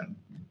decision,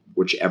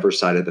 whichever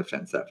side of the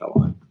fence that fell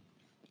on.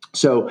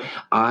 So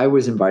I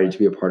was invited to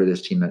be a part of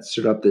this team that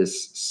stood up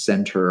this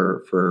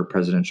center for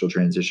presidential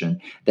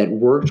transition that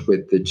worked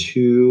with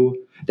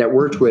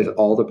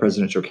all the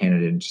presidential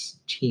candidates'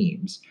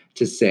 teams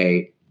to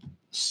say,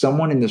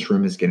 someone in this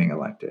room is getting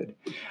elected,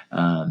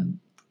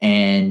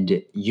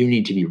 and you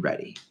need to be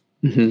ready.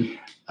 Mm-hmm.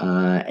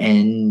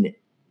 And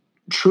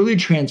truly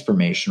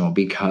transformational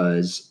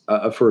because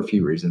for a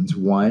few reasons.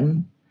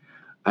 One,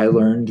 I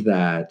learned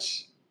that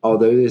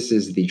although this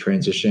is the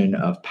transition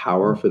of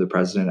power for the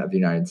president of the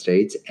United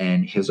States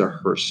and his or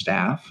her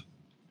staff,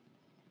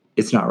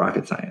 it's not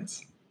rocket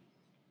science.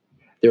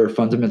 There are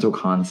fundamental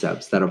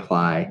concepts that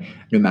apply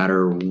no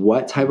matter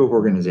what type of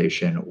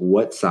organization,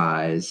 what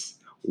size,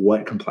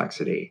 what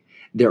complexity.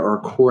 There are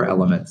core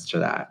elements to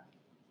that.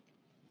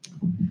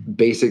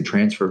 Basic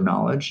transfer of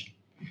knowledge,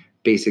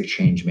 basic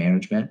change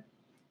management,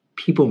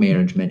 people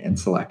management, and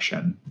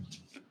selection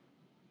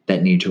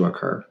that need to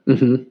occur.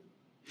 Mm-hmm.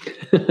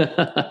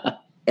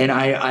 And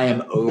I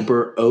am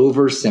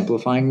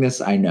oversimplifying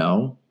this, I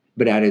know,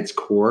 but at its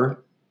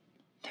core,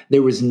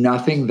 there was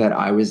nothing that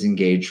I was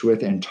engaged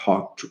with and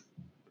talked through,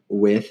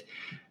 with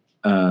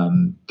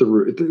the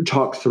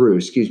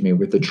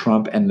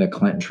Trump and the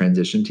Clinton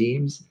transition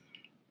teams.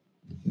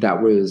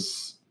 That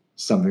was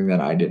something that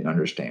I didn't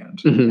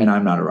understand. Mm-hmm. And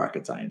I'm not a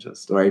rocket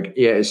scientist. Like,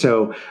 yeah.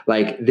 So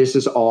like, this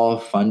is all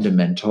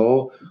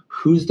fundamental.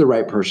 Who's the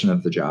right person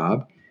of the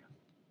job?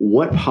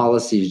 What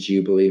policies do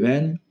you believe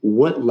in?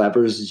 What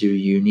levers do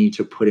you need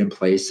to put in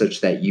place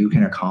such that you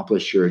can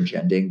accomplish your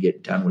agenda and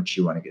get done what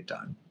you want to get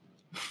done?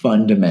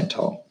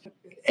 Fundamental.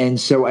 And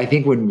so I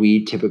think when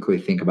we typically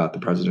think about the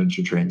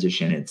presidential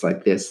transition, it's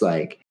like this,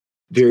 like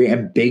very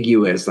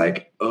ambiguous,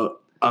 like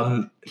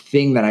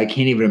thing that I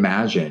can't even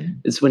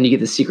imagine. It's when you get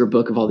the secret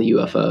book of all the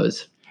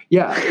UFOs.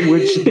 Yeah,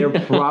 which there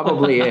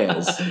probably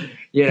is,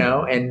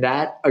 and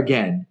that,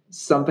 again,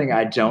 something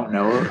I don't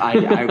know.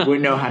 I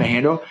wouldn't know how to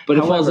handle. But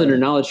it falls under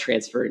knowledge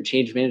transfer and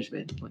change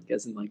management.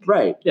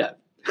 Right. Yeah.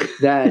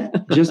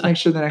 That just make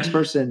sure the next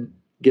person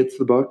gets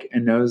the book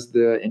and knows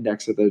the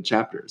index of the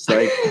chapters.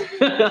 Like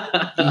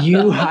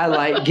you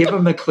highlight, give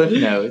them the cliff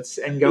notes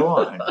and go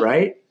on,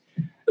 right?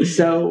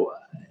 So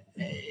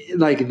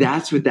like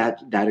that's what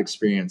that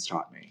experience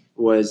taught me,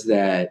 was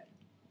that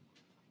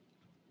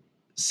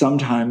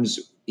sometimes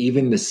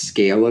even the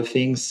scale of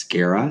things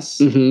scare us.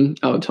 Mm-hmm.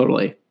 Oh,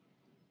 totally.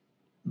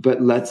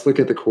 But let's look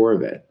at the core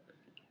of it.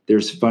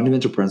 There's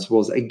fundamental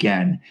principles,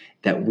 again,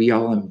 that we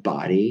all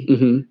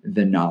embody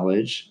the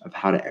knowledge of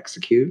how to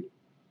execute.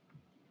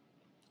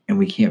 And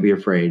we can't be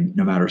afraid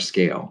no matter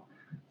scale,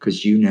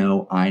 because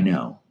I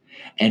know.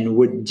 And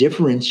what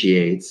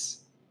differentiates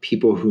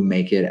people who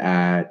make it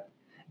at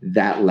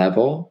that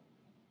level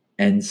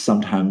and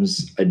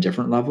sometimes a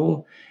different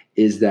level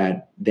is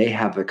that they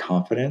have the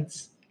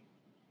confidence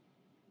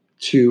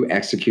to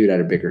execute at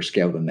a bigger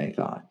scale than they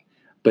thought.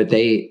 But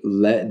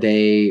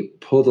they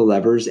pull the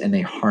levers and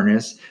they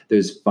harness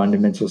those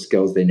fundamental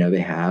skills they know they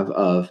have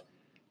of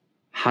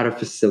how to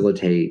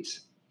facilitate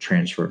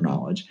transfer of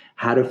knowledge,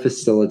 how to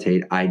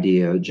facilitate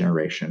idea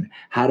generation,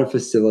 how to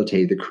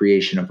facilitate the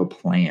creation of a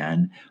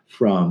plan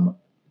from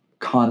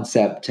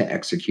concept to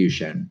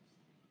execution.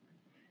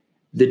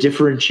 The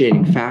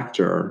differentiating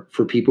factor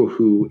for people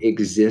who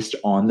exist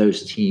on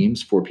those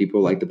teams, for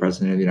people like the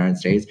President of the United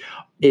States,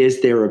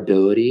 is their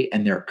ability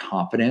and their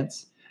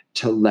confidence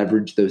to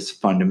leverage those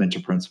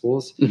fundamental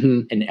principles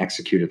and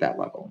execute at that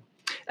level.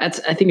 I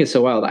think it's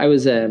so wild. I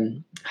was,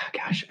 I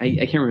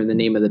can't remember the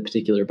name of the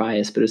particular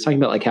bias, but it was talking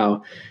about like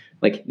how,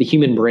 like the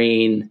human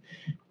brain,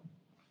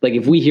 like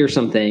if we hear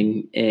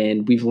something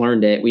and we've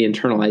learned it, we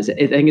internalize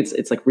it. I think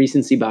it's like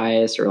recency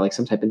bias or like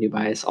some type of new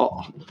bias.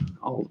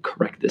 I'll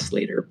correct this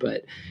later,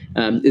 but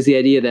is the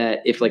idea that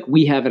if like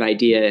we have an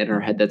idea in our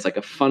head that's like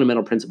a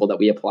fundamental principle that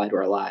we apply to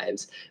our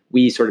lives,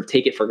 we sort of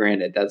take it for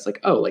granted. That's like,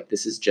 oh, like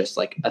this is just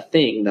like a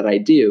thing that I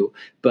do.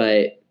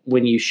 But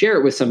when you share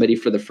it with somebody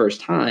for the first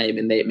time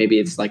and maybe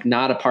it's like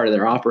not a part of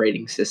their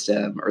operating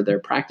system or their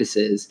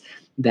practices,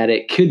 that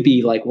it could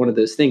be like one of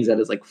those things that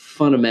is like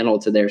fundamental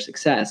to their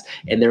success.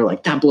 And they're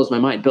like, that blows my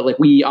mind. But like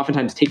we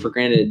oftentimes take for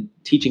granted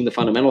teaching the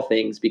fundamental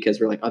things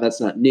because we're like, oh,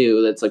 that's not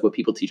new. That's like what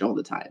people teach all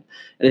the time.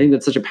 And I think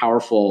that's such a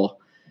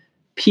powerful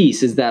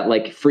piece, is that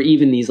like for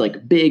even these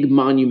like big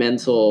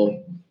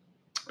monumental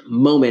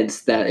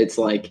moments that it's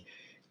like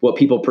what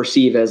people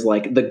perceive as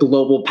like the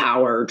global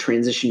power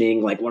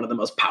transitioning, like one of the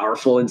most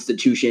powerful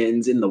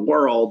institutions in the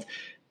world.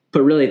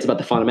 But really it's about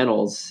the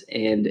fundamentals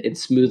and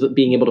it's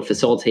being able to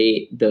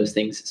facilitate those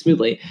things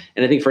smoothly.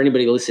 And I think for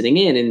anybody listening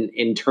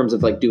in terms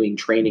of like doing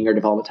training or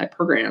development type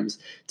programs,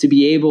 to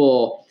be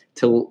able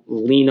to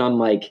lean on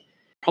like,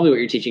 probably what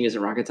you're teaching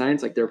isn't rocket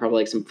science. Like there are probably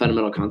like some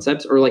fundamental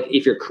concepts, or like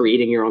if you're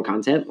creating your own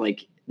content,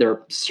 like there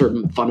are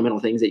certain fundamental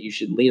things that you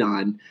should lean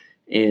on.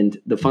 And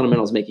the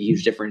fundamentals make a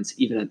huge difference,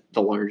 even at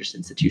the largest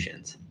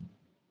institutions.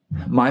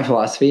 My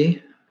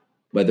philosophy,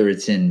 whether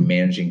it's in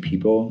managing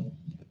people,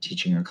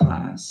 teaching a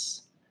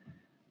class,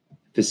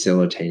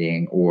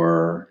 facilitating,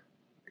 or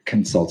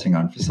consulting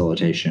on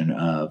facilitation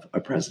of a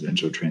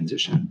presidential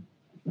transition,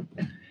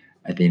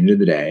 at the end of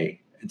the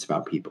day, it's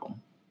about people.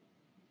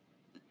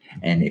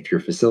 And if you're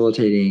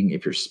facilitating,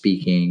 if you're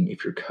speaking,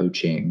 if you're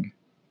coaching,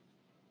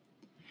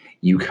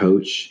 you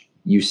coach,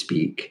 you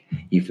speak,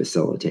 you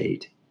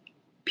facilitate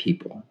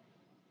people.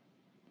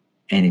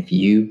 And if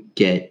you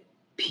get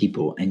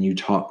people and you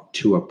talk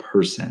to a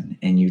person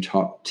and you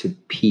talk to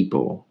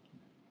people,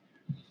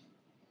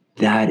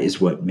 that is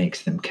what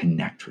makes them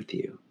connect with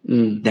you.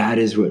 That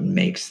is what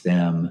makes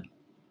them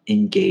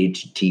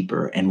engage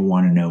deeper and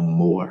want to know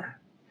more.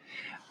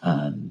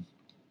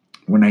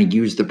 When I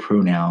use the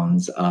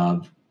pronouns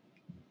of,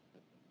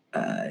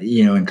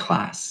 in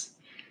class,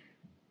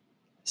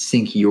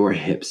 sink your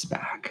hips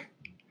back,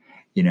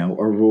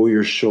 or roll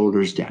your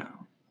shoulders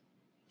down,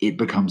 it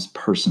becomes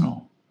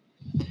personal.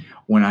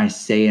 When I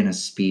say in a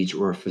speech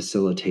or a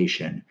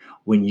facilitation,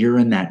 when you're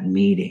in that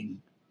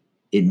meeting,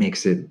 it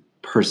makes it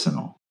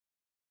personal.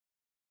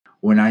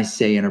 When I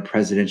say in a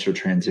presidential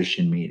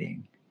transition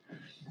meeting,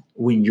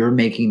 when you're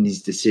making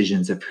these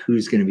decisions of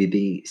who's going to be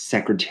the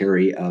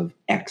secretary of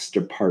X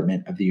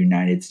department of the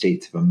United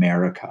States of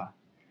America,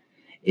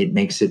 it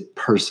makes it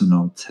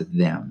personal to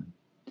them.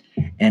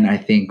 And I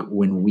think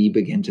when I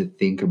begin to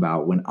think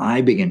about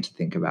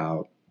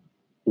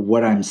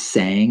what I'm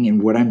saying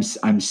and what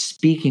I'm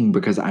speaking,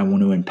 because I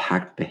want to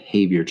impact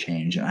behavior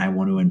change and I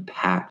want to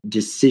impact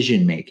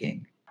decision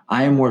making.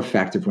 I am more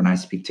effective when I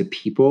speak to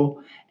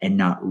people and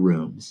not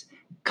rooms,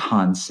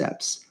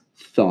 concepts,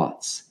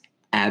 thoughts,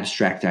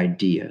 abstract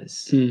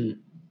ideas.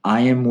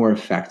 I am more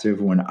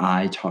effective when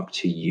I talk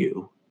to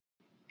you.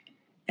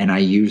 And I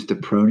use the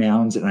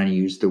pronouns and I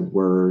use the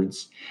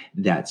words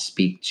that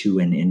speak to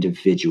an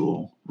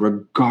individual,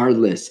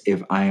 regardless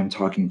if I am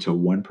talking to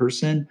one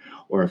person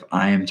or if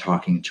I am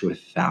talking to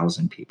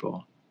 1,000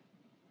 people.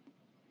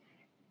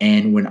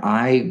 And when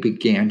I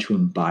began to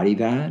embody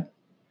that,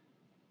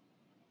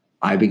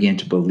 I began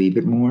to believe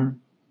it more.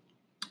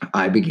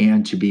 I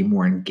began to be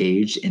more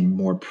engaged and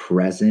more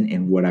present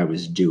in what I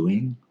was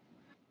doing.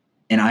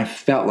 And I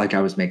felt like I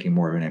was making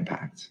more of an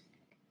impact.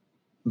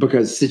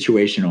 Because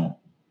situational,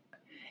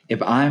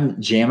 if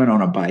I'm jamming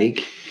on a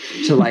bike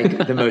to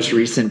like the most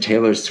recent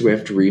Taylor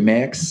Swift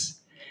remix,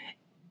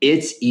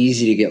 it's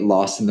easy to get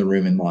lost in the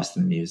room and lost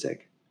in the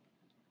music.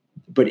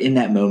 But in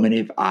that moment,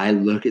 if I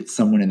look at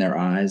someone in their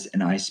eyes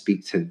and I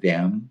speak to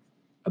them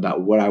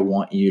about what I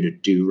want you to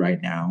do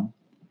right now,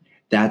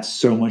 that's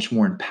so much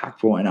more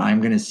impactful. And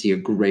I'm going to see a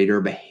greater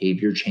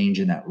behavior change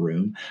in that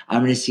room. I'm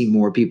going to see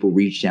more people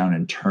reach down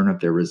and turn up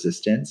their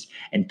resistance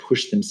and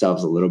push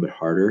themselves a little bit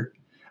harder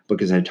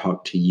because I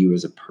talk to you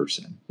as a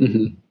person.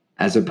 Mm-hmm.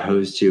 As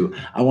opposed to,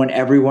 I want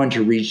everyone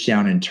to reach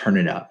down and turn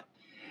it up.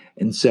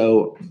 And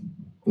so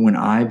when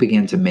I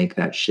began to make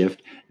that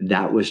shift,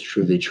 that was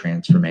truly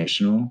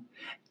transformational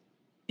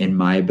in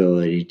my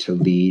ability to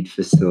lead,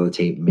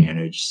 facilitate,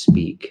 manage,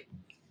 speak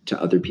to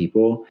other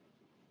people,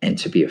 and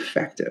to be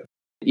effective.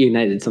 You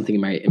ignited something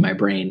in my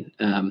brain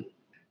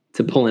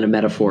to pull in a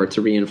metaphor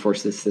to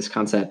reinforce this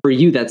concept. For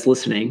you that's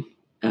listening,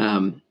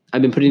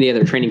 I've been putting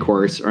together a training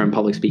course around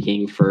public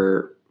speaking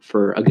for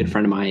a good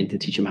friend of mine to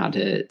teach him how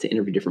to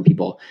interview different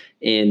people.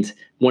 And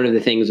one of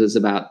the things was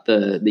about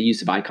the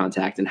use of eye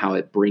contact and how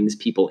it brings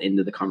people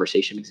into the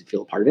conversation, makes you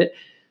feel a part of it.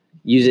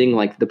 Using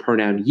like the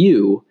pronoun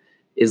you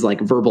is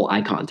like verbal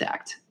eye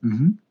contact.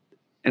 Mm-hmm.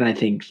 And I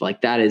think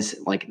that is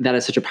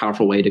such a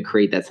powerful way to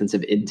create that sense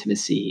of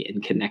intimacy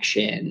and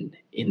connection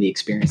in the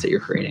experience that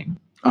you're creating.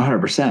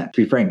 100%.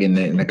 To be frank, in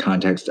the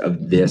context of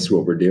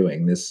what we're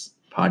doing, this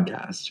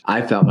podcast,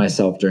 I felt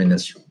myself during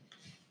this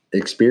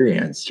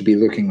experience to be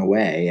looking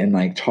away and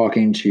like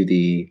talking to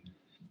the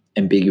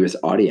ambiguous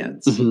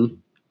audience. Mm-hmm.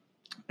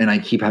 And I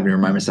keep having to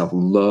remind myself,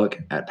 look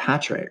at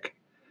Patrick,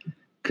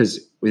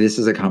 because this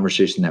is a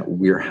conversation that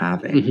we're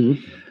having.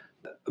 Mm-hmm.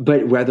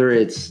 But whether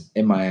it's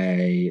in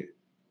my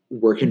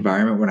work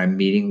environment when I'm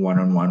meeting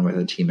one-on-one with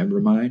a team member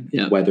of mine,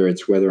 yeah, whether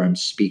I'm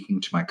speaking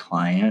to my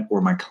client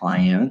or my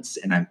clients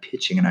and I'm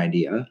pitching an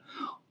idea,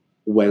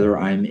 whether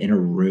I'm in a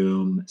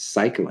room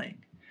cycling,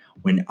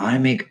 when I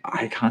make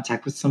eye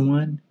contact with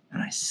someone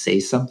and I say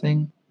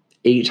something,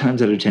 8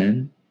 times out of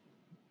 10,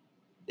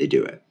 they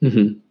do it.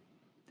 Mm-hmm.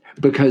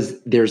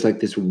 Because there's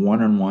like this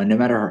one-on-one, no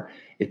matter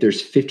if there's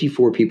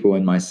 54 people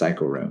in my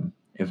cycle room,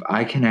 if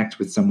I connect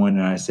with someone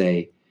and I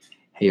say,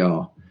 hey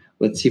y'all,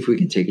 let's see if we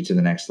can take it to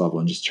the next level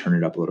and just turn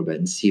it up a little bit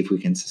and see if we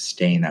can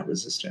sustain that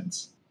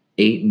resistance.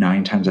 8,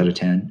 9 times out of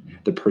 10,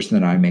 the person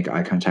that I make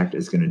eye contact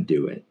is going to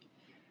do it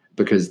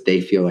because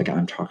they feel like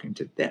I'm talking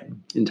to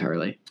them.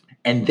 Entirely.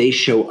 And they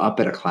show up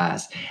at a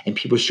class and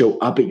people show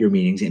up at your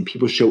meetings and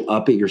people show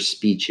up at your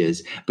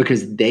speeches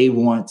because they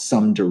want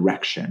some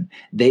direction.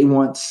 They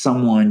want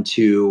someone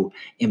to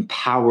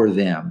empower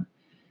them.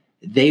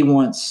 They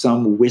want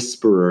some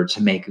whisperer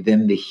to make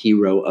them the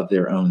hero of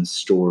their own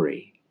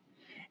story.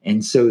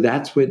 And so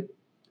that's what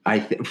I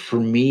think, for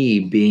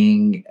me,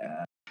 being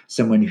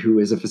someone who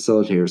is a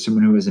facilitator,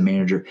 someone who is a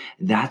manager,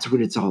 that's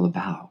what it's all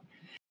about.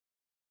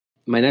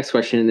 My next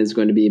question is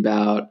going to be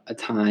about a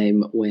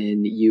time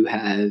when you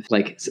have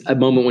like a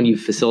moment when you've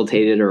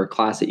facilitated or a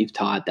class that you've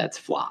taught that's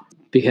flopped.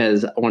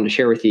 Because I wanted to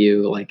share with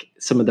you like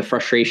some of the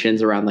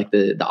frustrations around like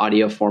the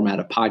audio format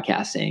of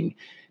podcasting.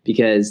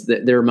 Because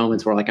there are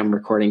moments where like I'm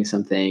recording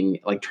something,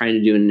 like trying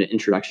to do an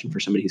introduction for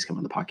somebody who's come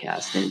on the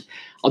podcast, and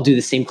I'll do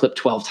the same clip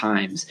 12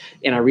 times.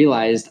 And I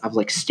realized I was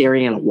like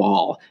staring at a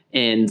wall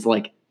and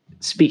like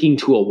speaking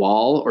to a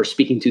wall or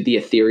speaking to the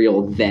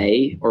ethereal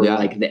they or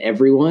like the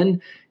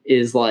everyone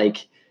is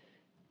like,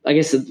 I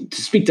guess to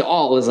speak to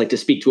all is like to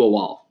speak to a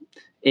wall.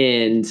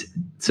 And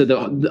so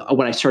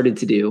what I started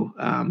to do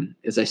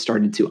is I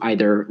started to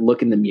either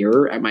look in the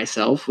mirror at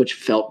myself, which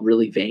felt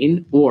really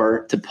vain,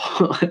 or to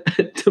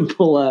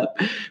pull up.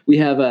 We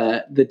have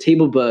the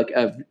table book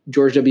of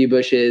George W.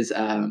 Bush's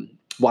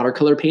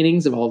watercolor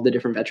paintings of all of the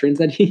different veterans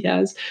that he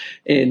has.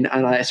 And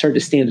I started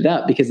to stand it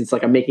up because it's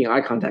like I'm making eye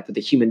contact with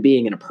a human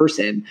being and a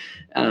person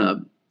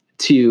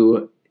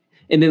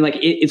and then like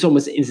it's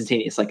almost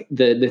instantaneous. Like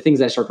the things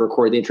that I start to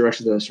record, the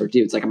introductions that I start to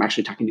do, it's like I'm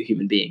actually talking to a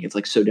human being. It's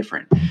like so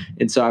different.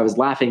 And so I was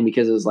laughing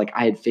because it was like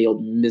I had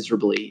failed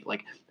miserably,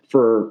 like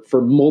for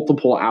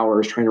multiple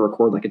hours trying to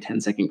record like a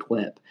 10-second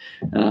clip.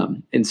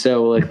 And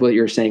so like what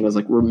you're saying was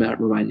like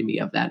reminding me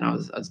of that, and I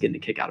was getting a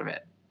kick out of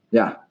it.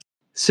 Yeah.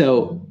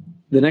 So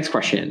the next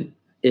question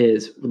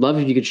is, would love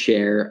if you could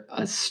share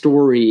a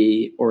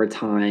story or a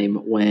time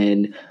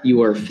when you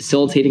were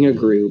facilitating a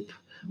group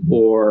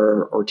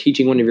or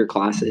teaching one of your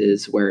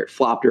classes where it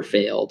flopped or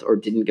failed or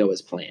didn't go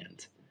as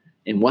planned.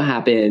 And what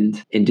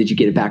happened? And did you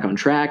get it back on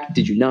track?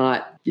 Did you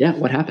not? Yeah,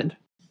 what happened?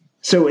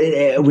 So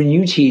when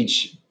you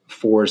teach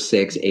 4,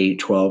 6, 8,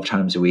 12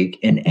 times a week,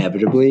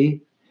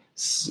 inevitably,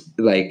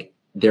 like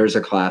there's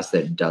a class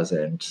that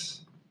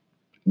doesn't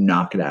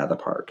knock it out of the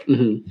park.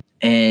 Mm-hmm.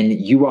 And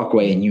you walk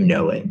away and you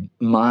know it.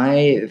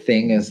 My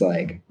thing is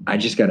like, I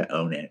just got to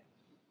own it.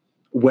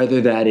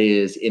 Whether that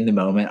is in the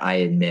moment, I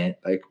admit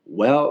like,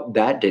 well,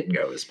 that didn't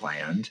go as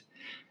planned.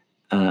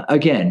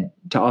 Again,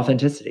 to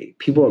authenticity.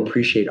 People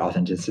appreciate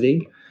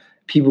authenticity.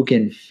 People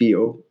can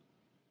feel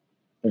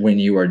when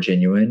you are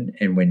genuine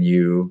and when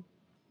you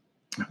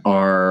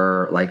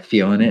are like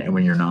feeling it and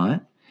when you're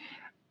not.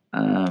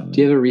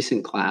 Do you have a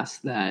recent class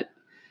that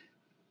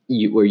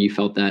where you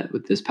felt that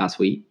with this past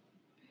week?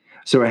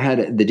 So I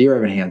had the Dear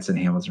Evan Hansen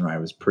Hamilton ride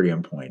was pretty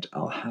on point.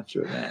 I'll have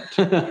to admit.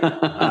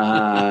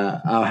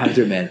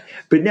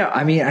 But no,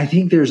 I mean, I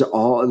think there's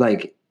all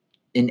like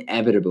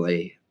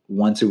inevitably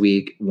once a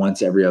week,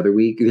 once every other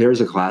week, there's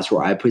a class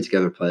where I put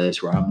together a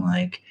playlist where I'm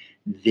like,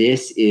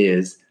 this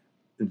is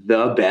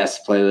the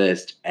best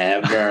playlist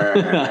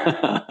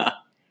ever.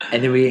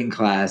 And then we get in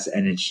class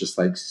and it's just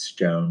like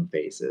stone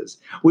faces,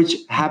 which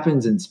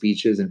happens in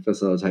speeches and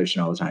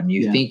facilitation all the time.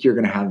 You think you're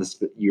going to have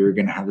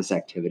this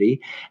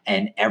activity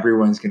and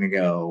everyone's going to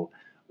go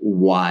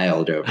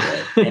wild over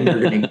it and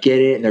they're going to get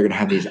it and they're going to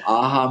have these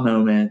aha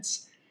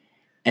moments.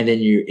 And then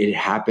it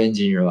happens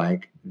and you're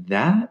like,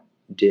 that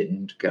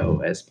didn't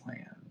go as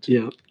planned.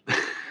 Yeah.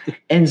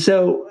 And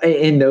so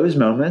in those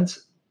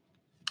moments,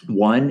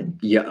 one,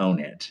 you own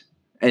it.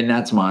 And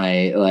that's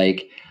my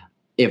like,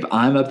 if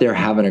I'm up there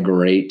having a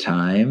great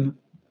time,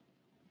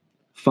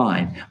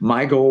 fine.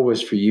 My goal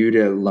was for you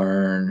to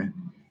learn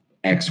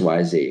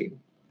XYZ.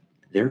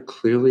 They're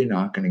clearly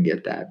not going to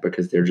get that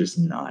because they're just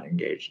not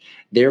engaged.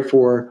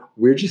 Therefore,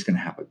 we're just going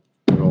to have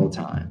a good old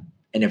time.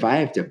 And if I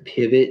have to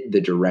pivot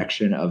the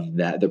direction of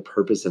that, the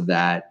purpose of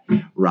that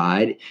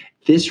ride,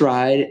 this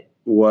ride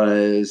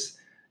was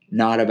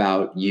not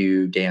about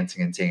you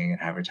dancing and singing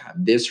and having time.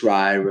 This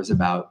ride was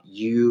about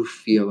you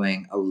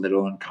feeling a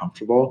little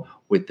uncomfortable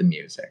with the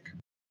music.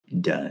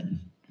 Done.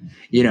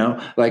 You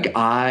know, like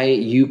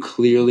you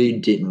clearly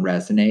didn't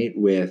resonate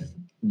with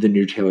the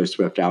new Taylor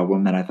Swift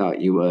album that I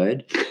thought you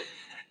would.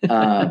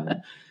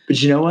 But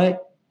you know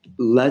what?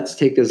 Let's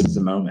take this as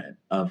a moment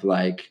of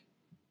like,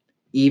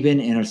 even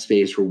in a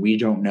space where we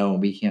don't know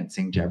and we can't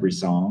sing to every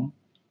song,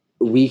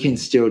 we can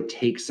still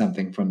take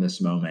something from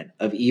this moment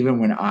of even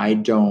when I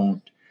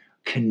don't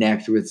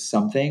connect with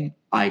something,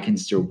 I can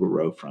still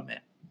grow from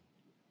it.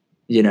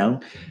 You know?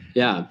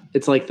 Yeah.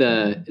 It's like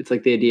the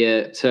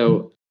idea.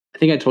 So I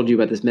think I told you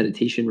about this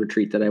meditation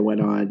retreat that I went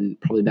on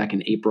probably back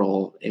in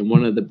April. And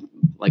one of the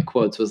like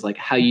quotes was like,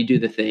 how you do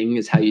the thing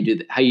is how you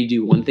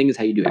do one thing is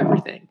how you do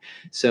everything.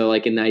 So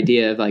like in the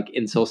idea of like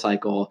in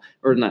Soulcycle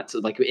or not, so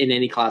like in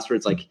any class where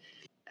it's like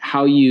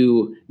how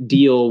you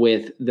deal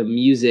with the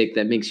music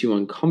that makes you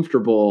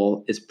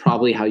uncomfortable is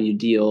probably how you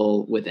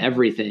deal with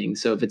everything.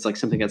 So if it's like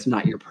something that's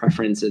not your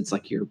preference, it's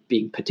like you're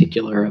being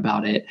particular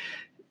about it.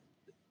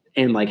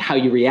 And like how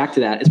you react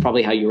to that is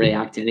probably how you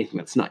react to anything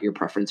that's not your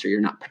preference or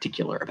you're not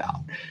particular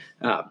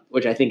about,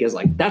 which I think is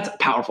like, that's a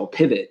powerful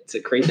pivot to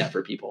create that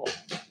for people.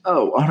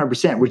 Oh,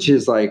 100%, which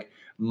is like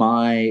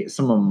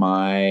some of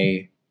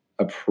my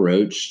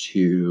approach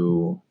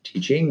to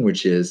teaching,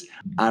 which is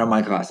out of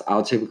my class,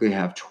 I'll typically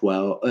have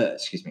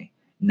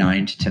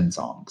 9 to 10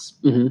 songs.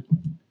 Mm-hmm.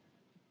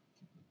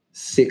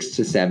 6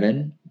 to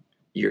 7,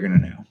 you're going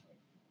to know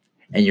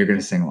and you're going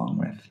to sing along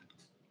with.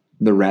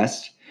 The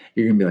rest,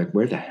 you're going to be like,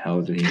 where the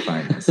hell did he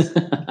find this?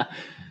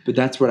 But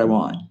that's what I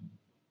want.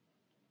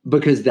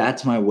 Because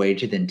that's my way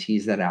to then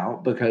tease that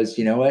out. Because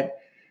you know what?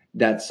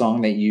 That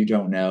song that you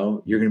don't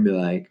know, you're going to be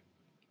like,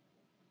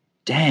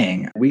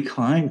 dang, we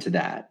climbed to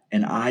that.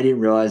 And I didn't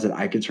realize that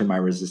I could turn my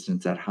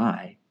resistance that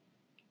high.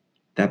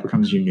 That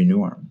becomes your new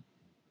norm.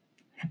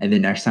 And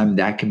then next time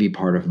that can be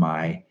part of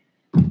my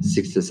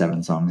 6 to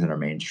 7 songs that are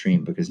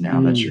mainstream because now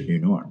that's your new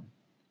norm.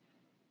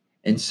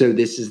 And so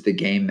this is the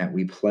game that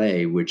we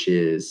play, which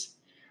is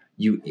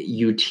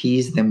you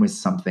tease them with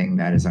something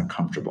that is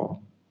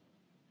uncomfortable.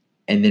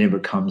 And then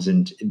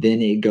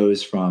then it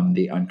goes from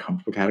the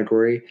uncomfortable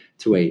category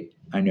to, wait,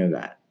 I know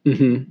that.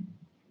 Mm-hmm.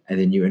 And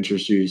then you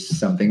introduce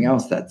something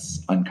else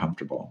that's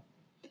uncomfortable.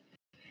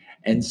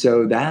 And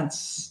so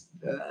that's,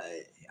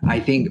 I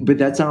think, but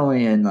that's not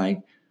only in like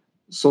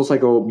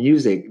Soulcycle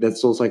music,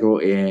 that's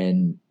Soulcycle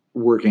in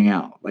working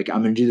out. Like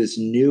I'm going to do this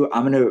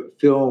I'm going to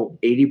fill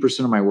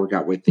 80% of my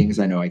workout with things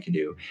I know I can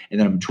do. And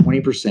then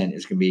 20%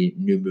 is going to be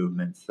new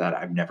movements that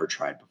I've never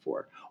tried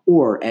before,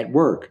 or at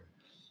work,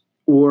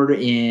 or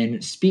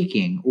in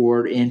speaking,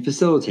 or in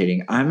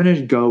facilitating. I'm going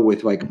to go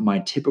with like my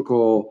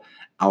typical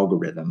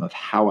algorithm of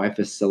how I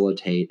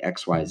facilitate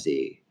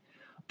XYZ.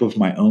 But with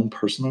my own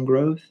personal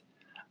growth,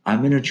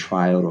 I'm going to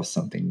try a little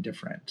something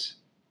different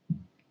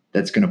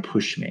that's going to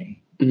push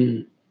me.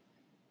 Mm-hmm.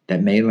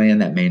 That may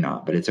land, that may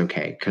not, but it's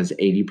okay because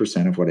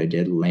 80% of what I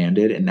did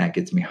landed, and that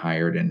gets me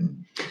hired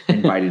and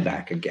invited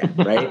back again,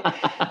 right?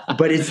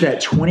 But it's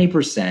that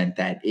 20%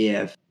 that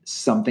if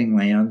something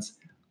lands,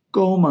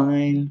 gold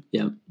mine.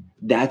 Yeah.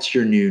 That's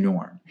your new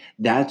norm.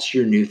 That's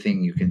your new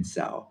thing you can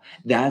sell.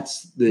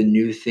 That's the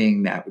new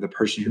thing that the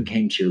person who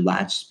came to your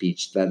last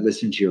speech, that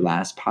listened to your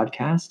last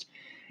podcast,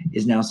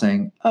 is now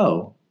saying,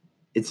 oh,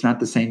 it's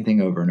not the same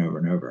thing over and over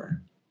and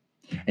over.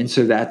 And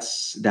so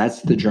that's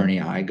the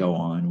journey I go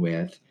on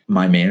with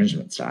my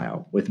management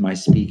style, with my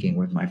speaking,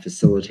 with my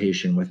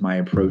facilitation, with my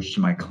approach to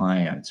my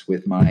clients,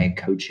 with my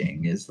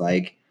coaching, is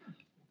like,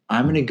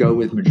 I'm going to go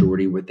with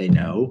majority what they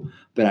know,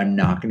 but I'm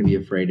not going to be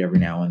afraid every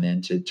now and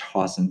then to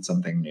toss in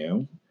something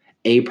new.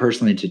 A,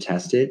 personally to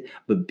test it,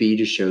 but B,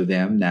 to show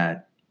them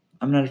that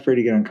I'm not afraid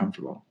to get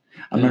uncomfortable.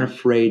 I'm not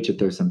afraid to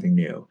throw something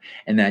new.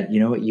 And that, you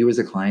know what, you as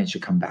a client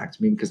should come back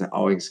to me because I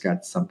always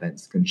got something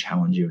that's going to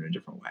challenge you in a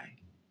different way.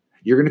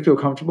 You're going to feel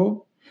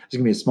comfortable.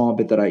 There's going to be a small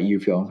bit that you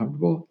feel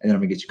uncomfortable, and then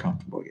I'm going to get you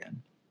comfortable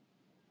again.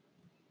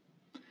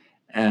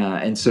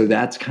 And so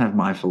that's kind of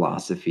my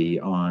philosophy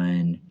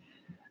on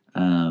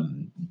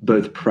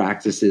both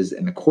practices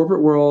in the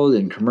corporate world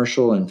and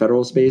commercial and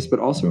federal space, but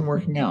also in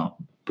working out.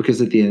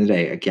 Because at the end of the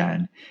day,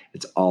 again,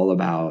 it's all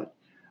about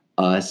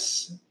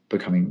us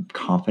becoming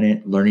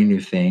confident, learning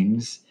new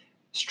things,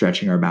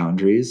 stretching our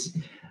boundaries.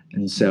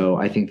 And so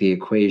I think the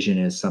equation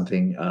is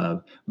something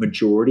of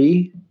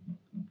majority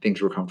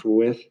things we're comfortable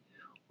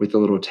with a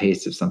little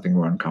taste of something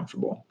we're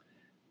uncomfortable.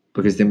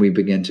 Because then we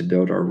begin to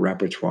build our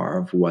repertoire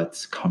of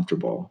what's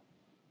comfortable.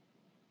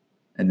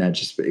 And that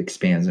just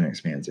expands and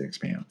expands and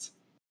expands.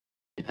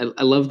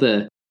 I love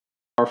the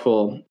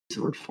powerful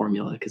word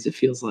formula because it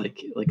feels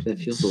like that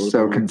feels a little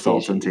so bit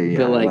consultancy.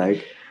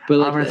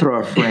 But I'm going to throw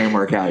a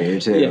framework at you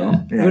too.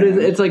 Yeah. But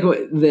it's like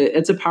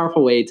it's a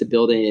powerful way to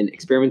build in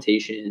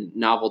experimentation,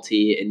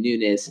 novelty, and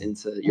newness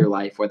into your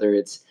life, whether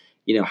it's,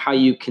 how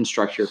you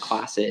construct your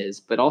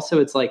classes, but also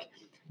it's like,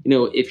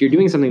 if you're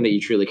doing something that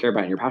you truly care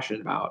about and you're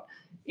passionate about,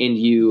 and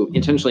you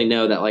intentionally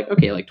know that like,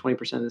 okay, like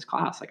 20% of this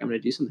class, like I'm going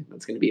to do something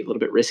that's going to be a little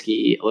bit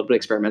risky, a little bit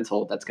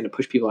experimental, that's going to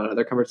push people out of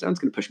their comfort zone. It's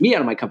going to push me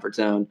out of my comfort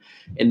zone.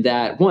 And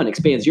that, one,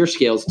 expands your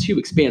skills, two,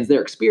 expands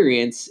their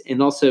experience,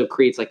 and also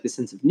creates like this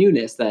sense of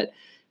newness that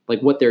like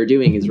what they're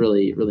doing is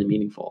really, really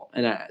meaningful.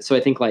 And so I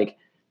think like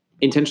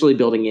intentionally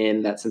building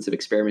in that sense of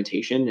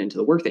experimentation into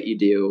the work that you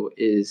do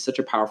is such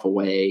a powerful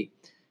way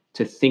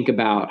to think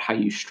about how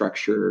you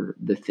structure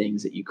the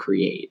things that you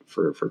create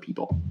for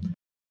people.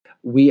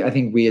 I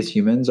think we as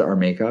humans, our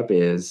makeup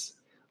is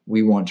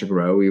we want to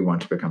grow, we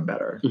want to become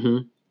better.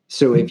 Mm-hmm.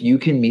 So if you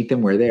can meet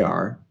them where they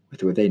are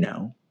with what they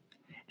know,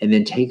 and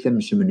then take them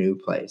to a new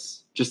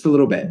place, just a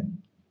little bit,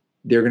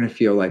 they're going to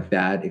feel like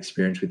that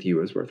experience with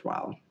you is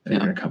worthwhile. And they're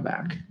going to come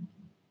back.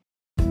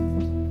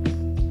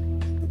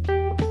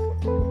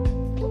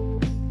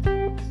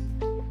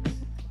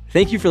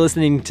 Thank you for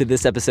listening to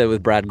this episode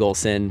with Brad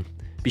Golson.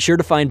 Be sure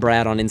to find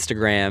Brad on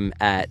Instagram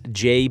at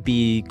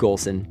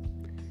JBGolson.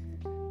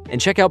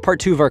 And check out part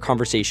 2 of our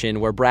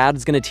conversation where Brad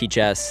is going to teach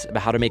us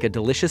about how to make a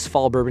delicious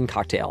fall bourbon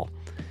cocktail.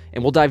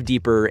 And we'll dive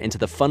deeper into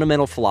the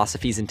fundamental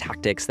philosophies and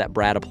tactics that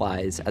Brad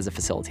applies as a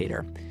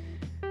facilitator.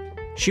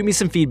 Shoot me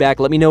some feedback.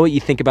 Let me know what you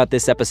think about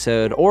this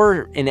episode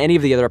or in any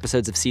of the other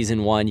episodes of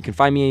season 1. You can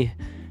find me,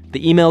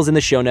 the email's in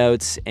the show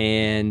notes,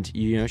 and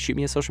shoot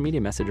me a social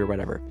media message or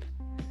whatever.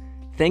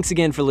 Thanks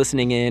again for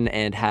listening in,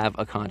 and have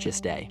a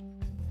conscious day.